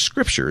that are in the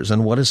Scriptures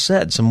and what is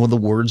said, some of the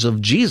words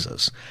of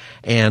Jesus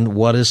and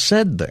what is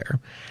said there.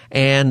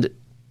 And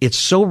it's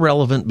so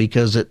relevant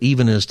because it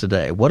even is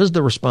today. What is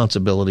the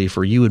responsibility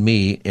for you and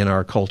me in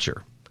our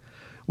culture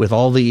with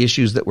all the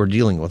issues that we're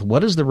dealing with?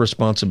 What is the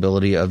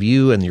responsibility of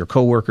you and your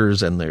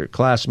coworkers and their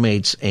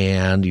classmates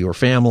and your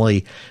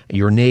family,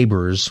 your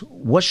neighbors?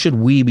 What should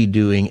we be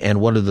doing,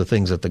 and what are the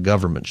things that the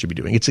government should be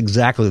doing? It's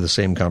exactly the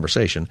same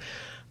conversation.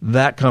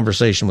 That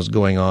conversation was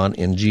going on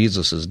in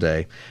Jesus'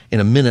 day. In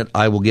a minute,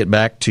 I will get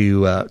back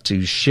to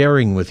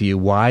sharing with you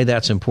why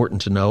that's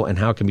important to know and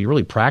how it can be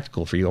really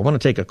practical for you. I want to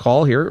take a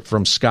call here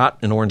from Scott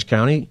in Orange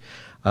County.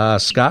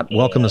 Scott,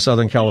 welcome to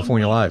Southern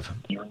California Live.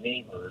 Your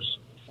neighbors.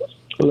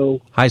 Hello.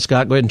 Hi,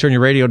 Scott. Go ahead and turn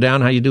your radio down.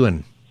 How you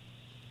doing?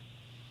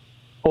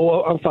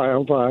 Oh, I'm fine.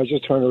 I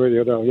just turned the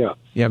radio down, yeah.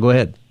 Yeah, go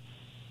ahead.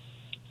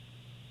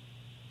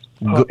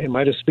 Am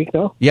I to speak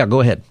now? Yeah,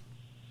 go ahead.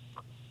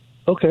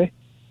 Okay.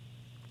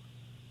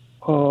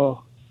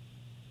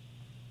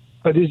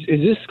 Is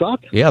this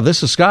Scott? Yeah,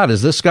 this is Scott.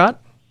 Is this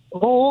Scott?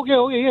 Oh,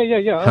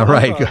 okay, yeah. All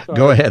right,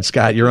 go ahead,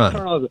 Scott. You're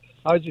on.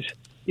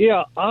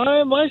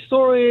 My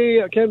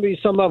story can be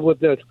summed up with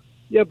this.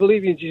 Yeah,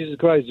 believing in Jesus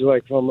Christ,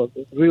 like from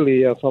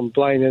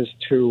blindness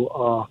to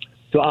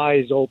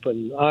eyes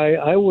open.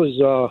 I was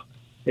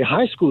a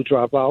high school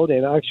dropout,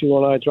 and actually,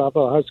 when I dropped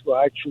out of high school,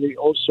 I actually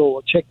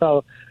also checked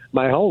out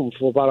my home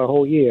for about a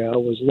whole year. I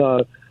was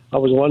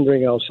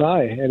wandering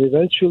outside, and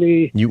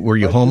eventually... Were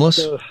you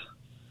homeless?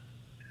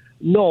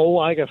 No,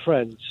 I got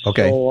friends.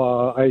 Okay. So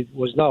I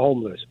was not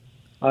homeless.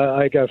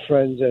 I got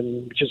friends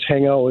and just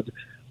hang out with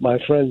my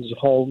friends'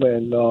 home.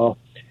 And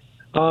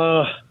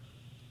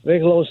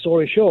make a long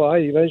story short, I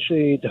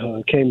eventually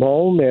came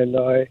home, and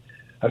I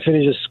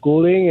finished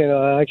schooling, and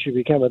I actually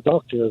became a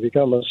doctor,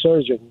 become a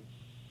surgeon.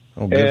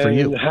 Oh, good for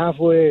you.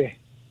 Halfway...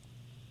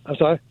 I'm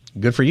sorry?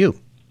 Good for you.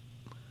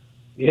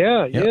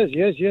 Yeah. Yes.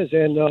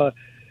 And...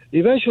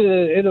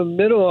 eventually, in the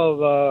middle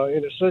of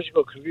in a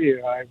surgical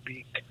career,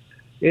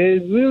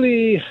 it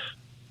really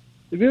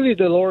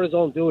the Lord's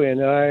own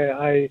doing.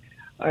 I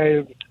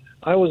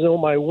was on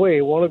my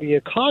way, want to be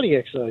a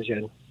cardiac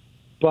surgeon,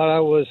 but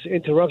I was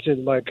interrupted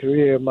in my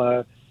career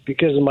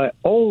because of my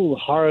own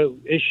heart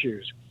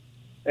issues.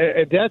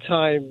 At that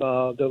time,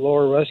 the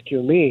Lord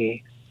rescued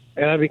me,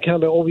 and I became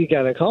an OB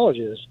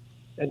gynecologist.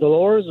 And the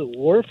Lord's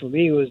word for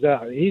me was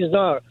that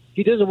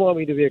He doesn't want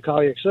me to be a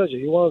cardiac surgeon.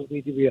 He wants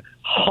me to be a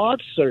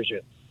heart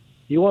surgeon.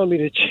 He wants me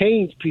to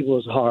change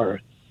people's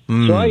heart.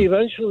 So I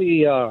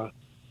eventually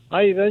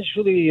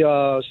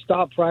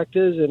stopped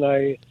practice, and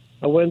I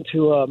went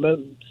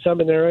to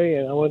seminary,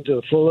 and I went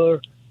to Fuller,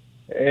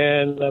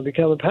 and I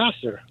became a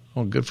pastor.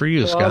 Oh, good for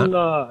you, Scott.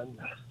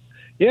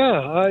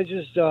 I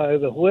just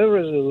whoever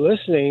is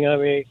listening, I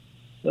mean,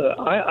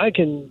 I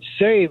can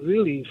say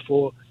really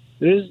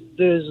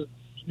there's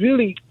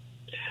really.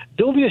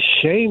 Don't be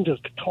ashamed to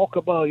talk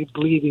about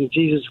believing in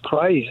Jesus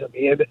Christ. I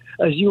mean,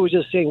 as you were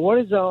just saying, what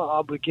is our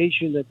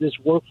obligation at this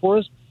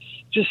workforce?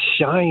 Just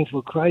shine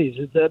for Christ.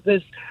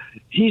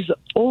 He's the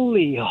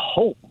only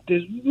hope.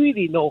 There's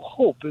really no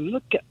hope.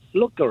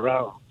 Look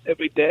around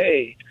every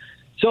day.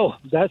 So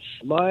that's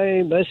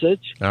my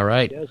message. All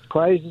right. Yes,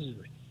 Christ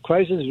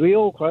is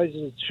real. Christ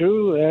is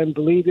true, and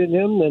believe in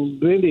Him. And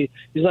really,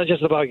 it's not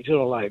just about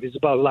eternal life. It's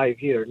about life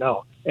here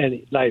now.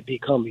 and life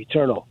become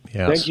eternal.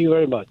 Yes. Thank you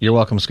very much. You're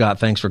welcome, Scott.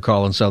 Thanks for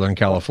calling Southern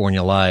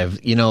California Live.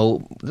 You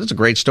know, this is a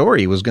great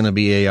story. He was going to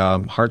be a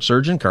heart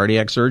surgeon,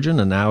 cardiac surgeon,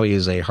 and now he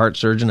is a heart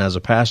surgeon as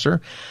a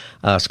pastor.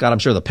 Scott, I'm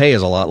sure the pay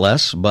is a lot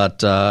less,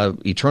 but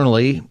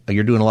eternally,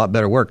 you're doing a lot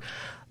better work.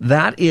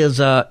 That is,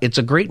 it's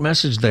a great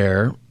message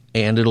there,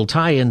 and it'll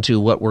tie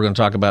into what we're going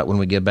to talk about when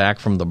we get back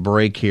from the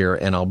break here,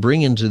 and I'll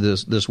bring into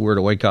this word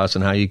oikos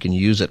and how you can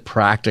use it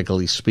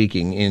practically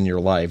speaking in your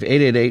life.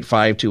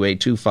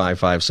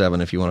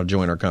 888-528-2557 if you want to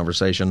join our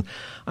conversation.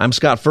 I'm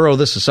Scott Furrow.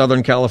 This is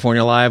Southern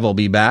California Live. I'll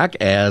be back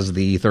as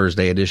the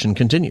Thursday edition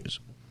continues.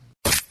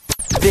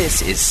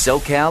 This is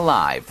SoCal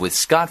Live with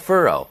Scott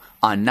Furrow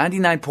on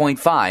 99.5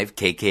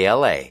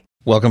 KKLA.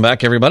 Welcome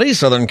back, everybody.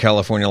 Southern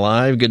California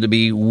Live. Good to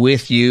be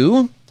with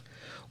you.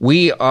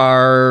 We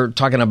are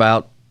talking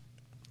about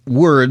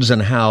words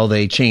and how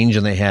they change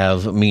and they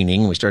have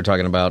meaning. We started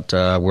talking about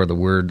where the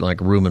word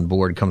like room and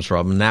board comes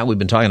from. And now we've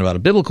been talking about a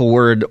biblical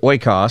word,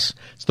 oikos.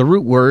 It's the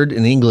root word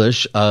in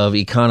English of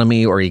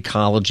economy or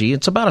ecology.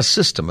 It's about a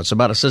system. It's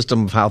about a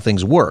system of how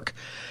things work,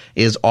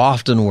 is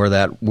often where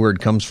that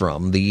word comes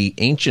from. The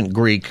ancient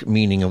Greek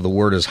meaning of the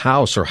word is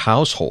house or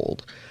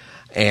household.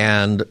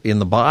 And in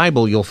the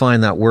Bible, you'll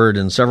find that word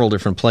in several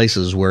different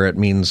places where it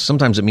means,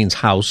 sometimes it means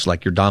house,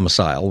 like your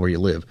domicile, where you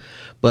live.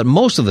 But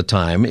most of the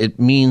time, it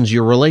means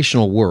your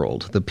relational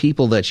world, the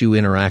people that you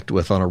interact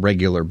with on a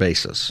regular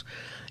basis.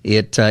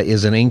 It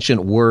is an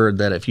ancient word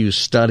that if you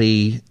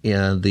study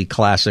the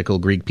classical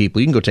Greek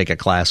people, you can go take a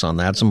class on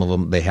that. Some of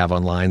them they have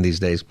online these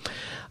days.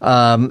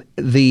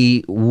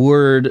 The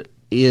word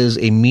is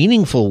a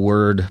meaningful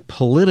word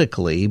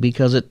politically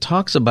because it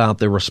talks about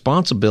the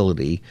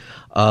responsibility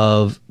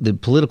of the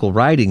political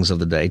writings of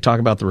the day,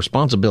 talk about the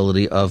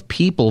responsibility of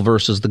people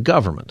versus the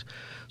government.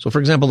 So, for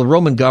example, the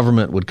Roman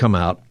government would come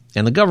out,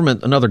 and the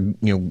government, another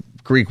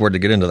Greek word to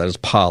get into that is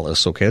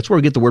polis, okay? That's where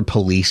we get the word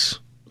police,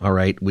 all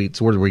right?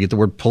 It's where we get the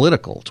word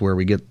political. It's where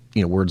we get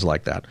words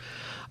like that.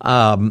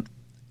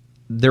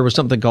 There was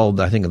something called,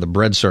 I think, the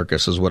bread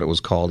circus is what it was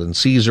called, and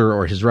Caesar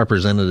or his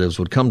representatives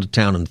would come to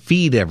town and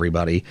feed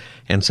everybody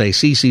and say,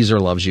 see, Caesar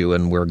loves you,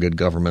 and we're a good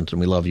government, and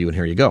we love you, and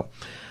here you go.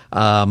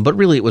 But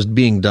really it was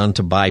being done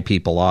to buy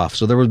people off.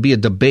 So there would be a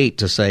debate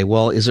to say,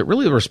 well, is it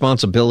really the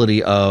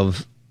responsibility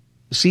of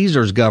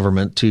Caesar's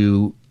government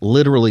to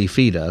literally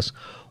feed us,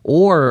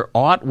 or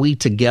ought we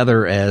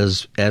together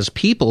as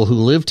people who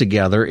live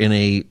together in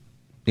a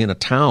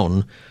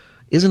town,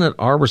 isn't it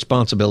our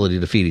responsibility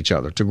to feed each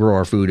other, to grow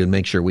our food and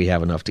make sure we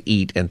have enough to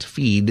eat and to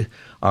feed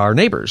our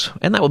neighbors?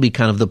 And that would be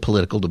kind of the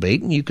political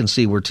debate. And you can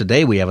see where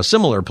today we have a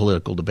similar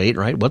political debate,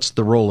 right? What's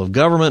the role of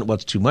government?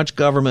 What's too much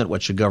government?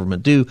 What should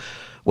government do?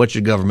 What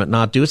should government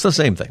not do? It's the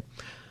same thing.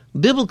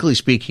 Biblically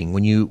speaking,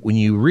 when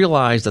you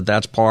realize that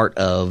that's part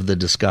of the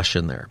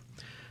discussion there,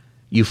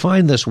 you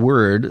find this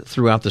word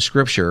throughout the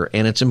Scripture,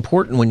 and it's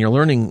important when you're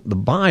learning the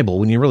Bible,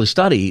 when you really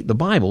study the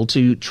Bible,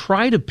 to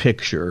try to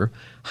picture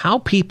how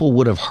people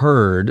would have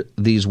heard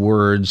these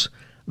words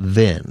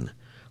then.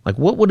 Like,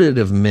 what would it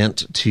have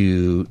meant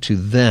to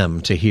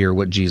them to hear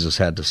what Jesus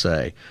had to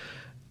say?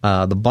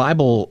 The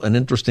Bible, an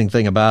interesting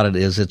thing about it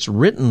is it's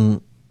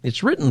written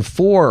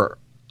for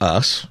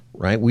us,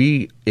 right?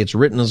 It's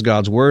written as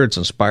God's Word. It's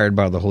inspired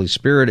by the Holy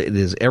Spirit. It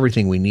is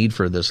everything we need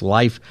for this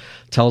life.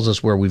 Tells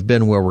us where we've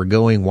been, where we're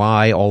going,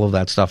 why. All of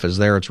that stuff is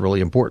there. It's really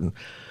important.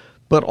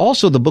 But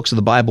also the books of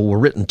the Bible were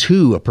written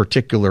to a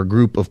particular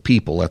group of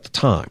people at the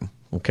time.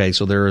 Okay,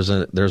 so there's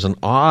an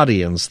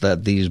audience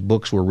that these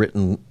books were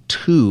written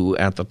to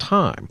at the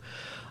time.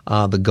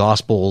 The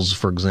Gospels,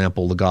 for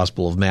example, the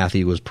Gospel of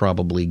Matthew was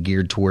probably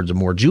geared towards a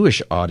more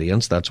Jewish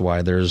audience. That's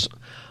why there's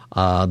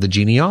the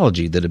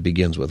genealogy that it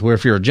begins with, where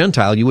if you're a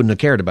Gentile, you wouldn't have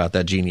cared about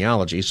that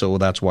genealogy, so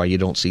that's why you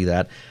don't see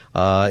that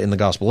in the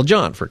Gospel of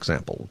John, for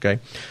example, okay?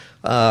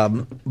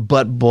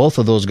 But both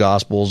of those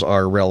Gospels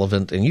are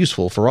relevant and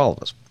useful for all of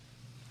us.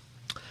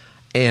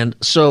 And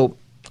so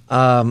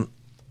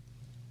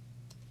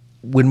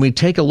when we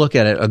take a look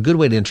at it, a good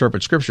way to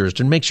interpret Scripture is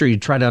to make sure you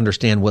try to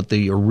understand what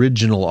the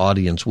original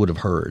audience would have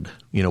heard.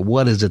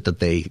 What is it that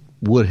they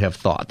would have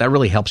thought? That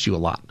really helps you a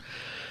lot.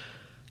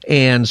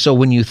 And so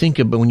when you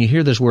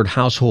hear this word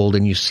household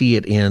and you see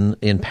it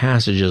in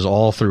passages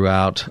all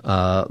throughout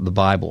the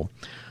Bible,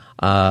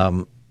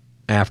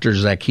 after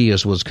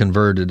Zacchaeus was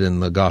converted in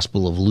the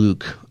Gospel of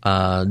Luke,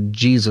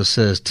 Jesus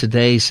says,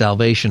 "Today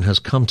salvation has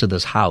come to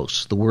this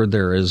house." The word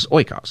there is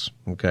oikos,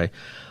 okay?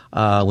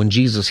 When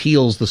Jesus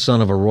heals the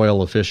son of a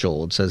royal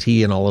official, it says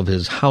he and all of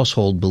his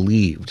household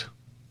believed.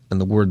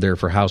 And the word there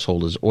for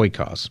household is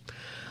oikos.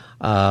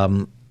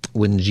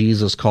 When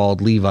Jesus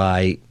called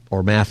Levi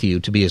or Matthew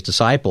to be his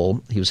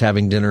disciple, he was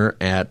having dinner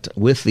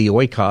with the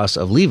oikos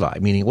of Levi,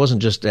 meaning it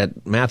wasn't just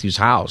at Matthew's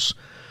house.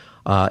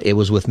 It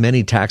was with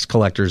many tax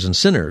collectors and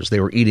sinners. They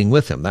were eating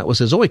with him. That was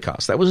his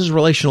oikos. That was his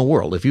relational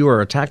world. If you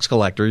were a tax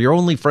collector, your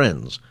only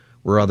friends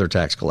were other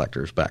tax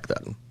collectors back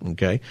then.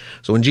 Okay?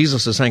 So when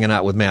Jesus is hanging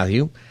out with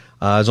Matthew,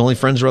 his only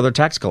friends were other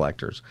tax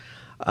collectors.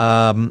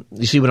 You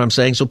see what I'm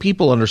saying? So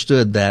people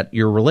understood that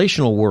your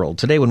relational world,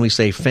 today when we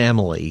say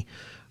family,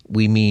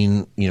 we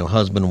mean,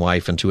 husband,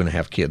 wife, and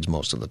 2.5 kids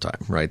most of the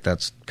time, right?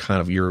 That's kind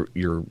of your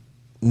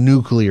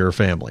nuclear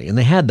family. And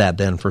they had that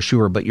then for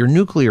sure, but your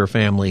nuclear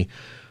family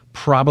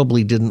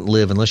probably didn't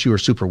live, unless you were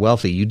super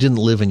wealthy, you didn't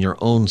live in your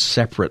own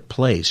separate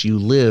place. You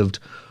lived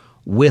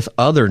with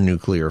other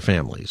nuclear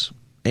families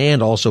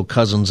and also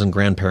cousins and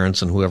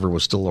grandparents and whoever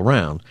was still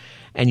around.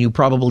 And you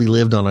probably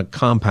lived on a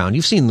compound.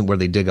 You've seen where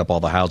they dig up all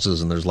the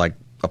houses and there's like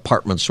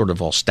apartments sort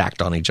of all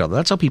stacked on each other.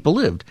 That's how people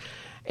lived.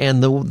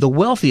 And the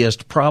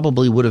wealthiest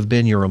probably would have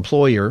been your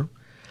employer,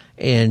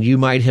 and you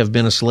might have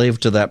been a slave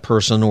to that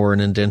person or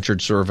an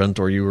indentured servant,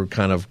 or you were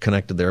kind of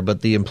connected there.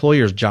 But the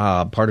employer's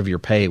job, part of your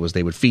pay, was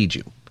they would feed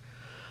you.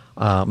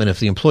 And if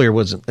the employer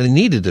they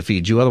needed to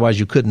feed you, otherwise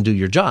you couldn't do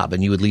your job,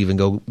 and you would leave and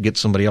go get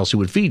somebody else who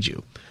would feed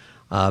you.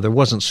 There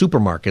wasn't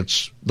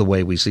supermarkets the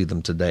way we see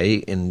them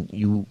today, and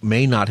you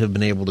may not have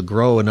been able to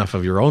grow enough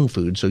of your own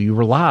food, so you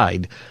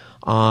relied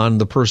on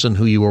the person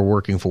who you were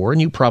working for,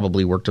 and you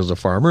probably worked as a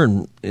farmer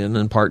and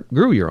in part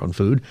grew your own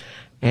food.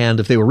 And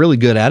if they were really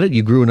good at it,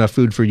 you grew enough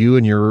food for you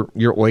and your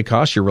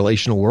oikos, your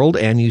relational world,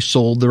 and you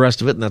sold the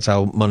rest of it, and that's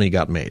how money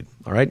got made.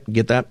 All right?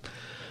 Get that?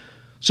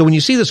 So when you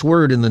see this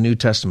word in the New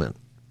Testament,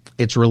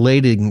 it's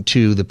relating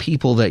to the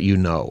people that you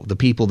know, the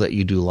people that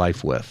you do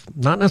life with.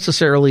 Not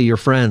necessarily your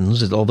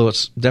friends, although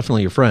it's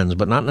definitely your friends,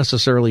 but not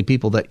necessarily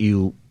people that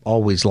you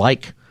always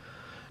like.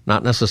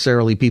 Not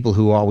necessarily people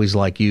who always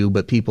like you,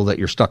 but people that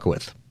you're stuck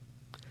with.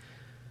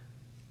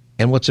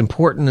 And what's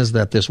important is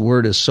that this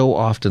word is so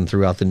often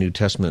throughout the New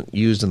Testament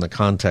used in the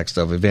context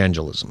of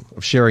evangelism,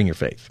 of sharing your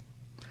faith.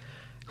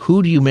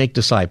 Who do you make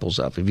disciples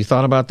of? Have you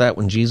thought about that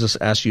when Jesus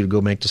asked you to go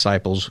make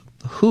disciples?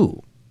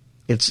 Who?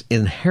 It's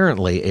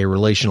inherently a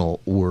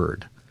relational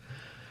word.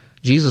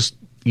 Jesus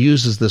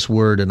uses this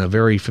word in a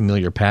very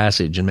familiar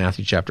passage in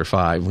Matthew chapter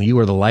 5. When you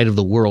are the light of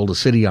the world, a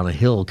city on a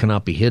hill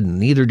cannot be hidden.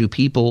 Neither do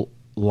people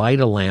light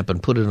a lamp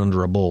and put it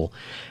under a bowl.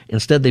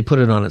 Instead, they put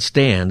it on its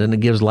stand, and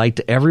it gives light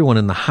to everyone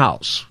in the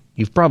house.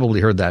 You've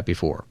probably heard that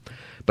before.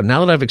 But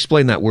now that I've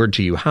explained that word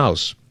to you,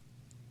 house,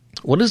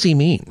 what does he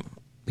mean?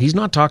 He's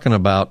not talking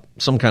about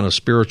some kind of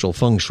spiritual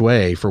feng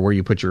shui for where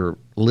you put your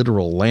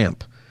literal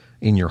lamp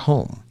in your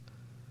home.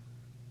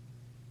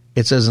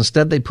 It says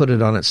instead they put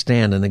it on its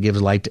stand, and it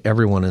gives light to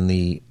everyone in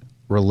the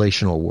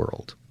relational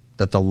world.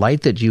 That the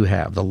light that you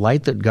have, the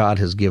light that God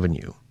has given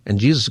you, and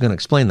Jesus is going to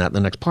explain that in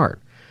the next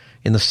part.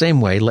 In the same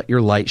way, let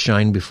your light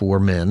shine before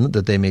men,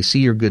 that they may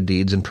see your good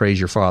deeds and praise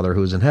your Father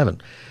who is in heaven.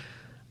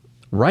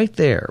 Right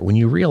there, when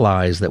you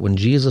realize that when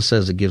Jesus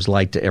says it gives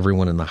light to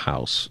everyone in the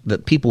house,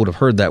 that people would have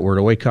heard that word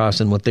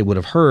oikos, and what they would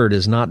have heard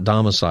is not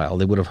domicile.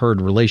 They would have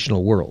heard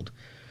relational world.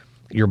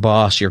 Your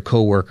boss, your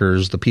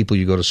coworkers, the people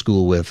you go to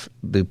school with,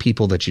 the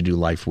people that you do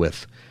life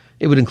with.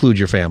 It would include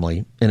your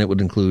family, and it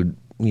would include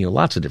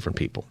lots of different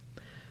people.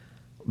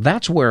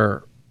 That's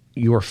where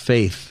your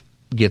faith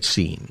gets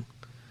seen.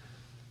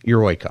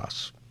 Your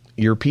oikos,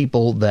 your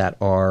people that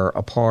are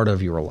a part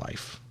of your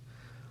life.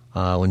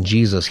 When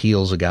Jesus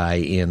heals a guy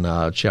in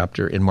Mark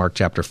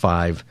chapter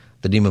 5,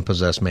 the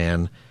demon-possessed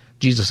man,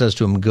 Jesus says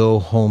to him, "Go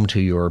home to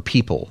your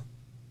people,"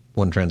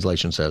 one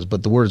translation says.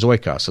 But the word is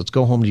oikos. Let's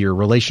go home to your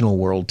relational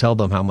world. Tell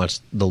them how much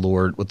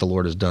what the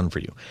Lord has done for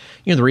you.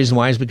 The reason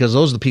why is because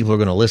those are the people who are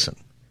going to listen.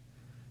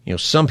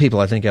 Some people,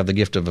 I think, have the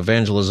gift of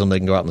evangelism. They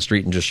can go out in the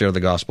street and just share the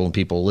gospel and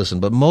people will listen.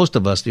 But most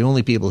of us, the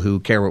only people who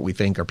care what we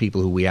think are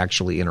people who we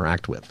actually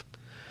interact with.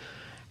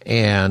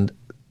 And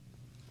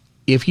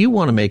if you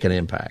want to make an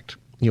impact,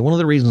 one of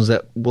the reasons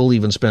that we'll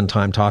even spend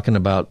time talking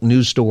about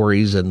news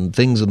stories and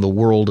things in the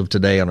world of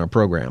today on our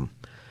program,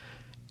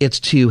 it's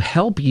to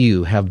help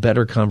you have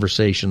better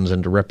conversations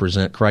and to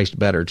represent Christ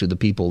better to the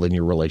people in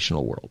your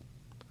relational world.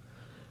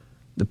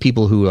 The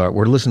people who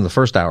were listening to the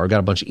first hour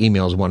got a bunch of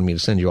emails wanting me to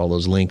send you all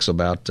those links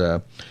about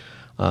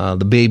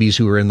the babies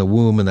who were in the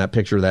womb, and that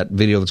picture, that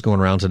video that's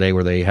going around today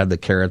where they had the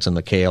carrots and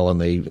the kale,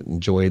 and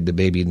the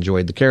baby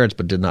enjoyed the carrots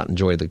but did not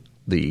enjoy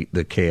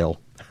the kale,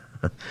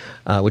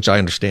 which I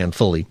understand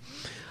fully.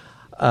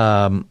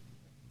 The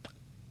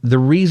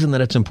reason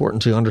that it's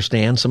important to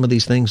understand some of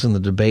these things in the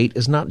debate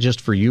is not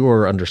just for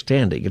your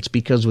understanding. It's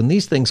because when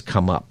these things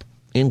come up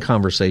in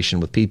conversation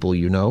with people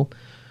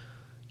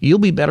you'll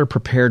be better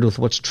prepared with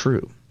what's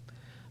true.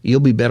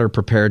 You'll be better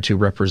prepared to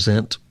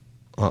represent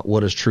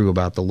what is true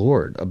about the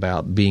Lord,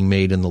 about being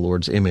made in the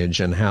Lord's image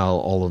and how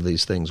all of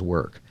these things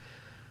work.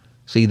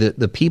 See,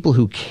 the people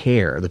who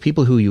care, the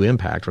people who you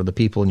impact are the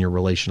people in your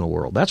relational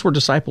world. That's where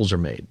disciples are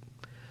made.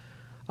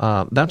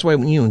 That's why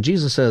when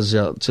Jesus says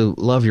to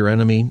love your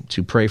enemy,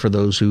 to pray for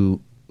those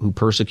who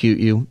persecute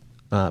you,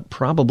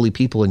 probably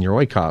people in your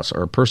oikos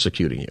are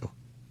persecuting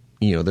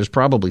you. There's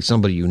probably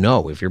somebody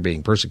if you're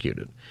being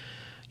persecuted.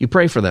 You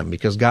pray for them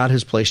because God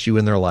has placed you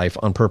in their life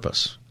on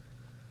purpose.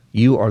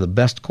 You are the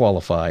best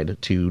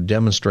qualified to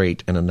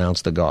demonstrate and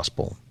announce the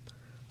gospel,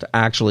 to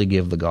actually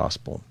give the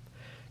gospel.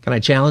 Can I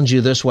challenge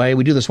you this way?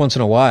 We do this once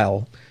in a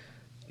while.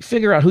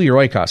 Figure out who your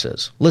oikos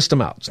is. List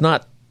them out. It's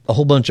not a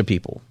whole bunch of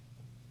people.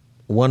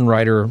 One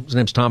writer, his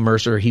name's Tom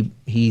Mercer,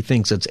 he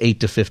thinks it's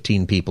 8 to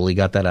 15 people. He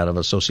got that out of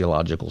a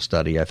sociological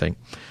study, I think.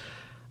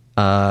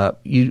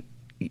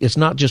 it's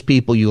not just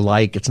people you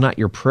like. It's not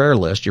your prayer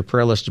list. Your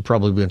prayer list is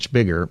probably much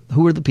bigger.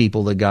 Who are the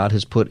people that God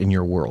has put in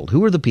your world?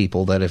 Who are the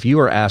people that if you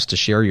are asked to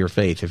share your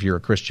faith, if you're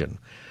a Christian,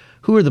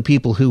 who are the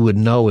people who would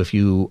know if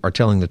you are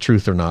telling the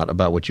truth or not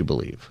about what you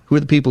believe? Who are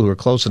the people who are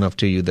close enough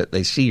to you that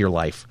they see your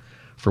life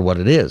for what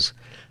it is?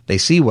 They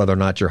see whether or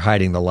not you're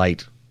hiding the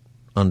light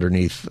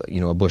underneath,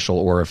 a bushel,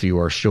 or if you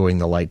are showing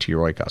the light to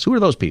your oikos. Who are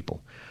those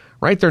people?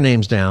 Write their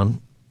names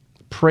down.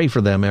 Pray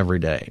for them every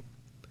day.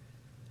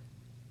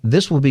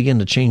 This will begin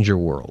to change your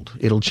world.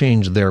 It'll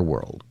change their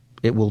world.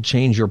 It will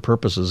change your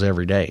purposes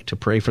every day to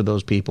pray for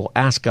those people.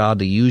 Ask God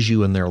to use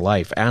you in their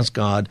life. Ask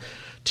God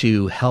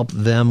to help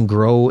them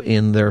grow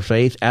in their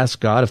faith. Ask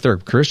God, if they're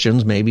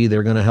Christians, maybe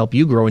they're going to help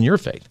you grow in your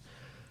faith.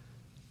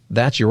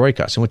 That's your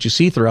oikos. And what you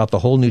see throughout the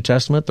whole New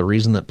Testament, the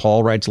reason that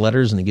Paul writes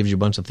letters and he gives you a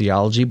bunch of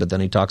theology, but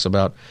then he talks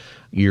about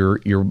your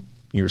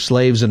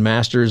slaves and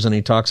masters, and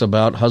he talks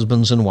about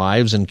husbands and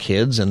wives and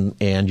kids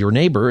and your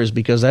neighbor, is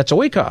because that's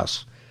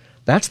oikos.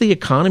 That's the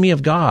economy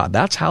of God.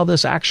 That's how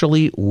this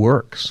actually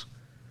works.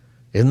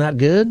 Isn't that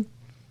good?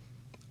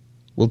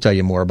 We'll tell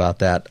you more about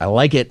that. I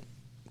like it.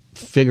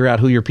 Figure out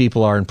who your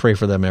people are and pray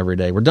for them every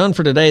day. We're done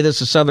for today.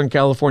 This is Southern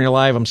California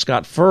Live. I'm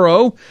Scott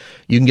Furrow.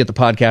 You can get the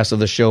podcast of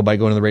the show by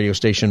going to the radio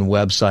station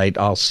website.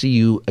 I'll see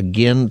you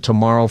again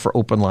tomorrow for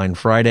Open Line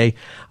Friday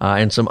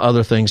and some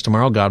other things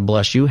tomorrow. God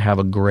bless you. Have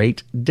a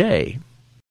great day.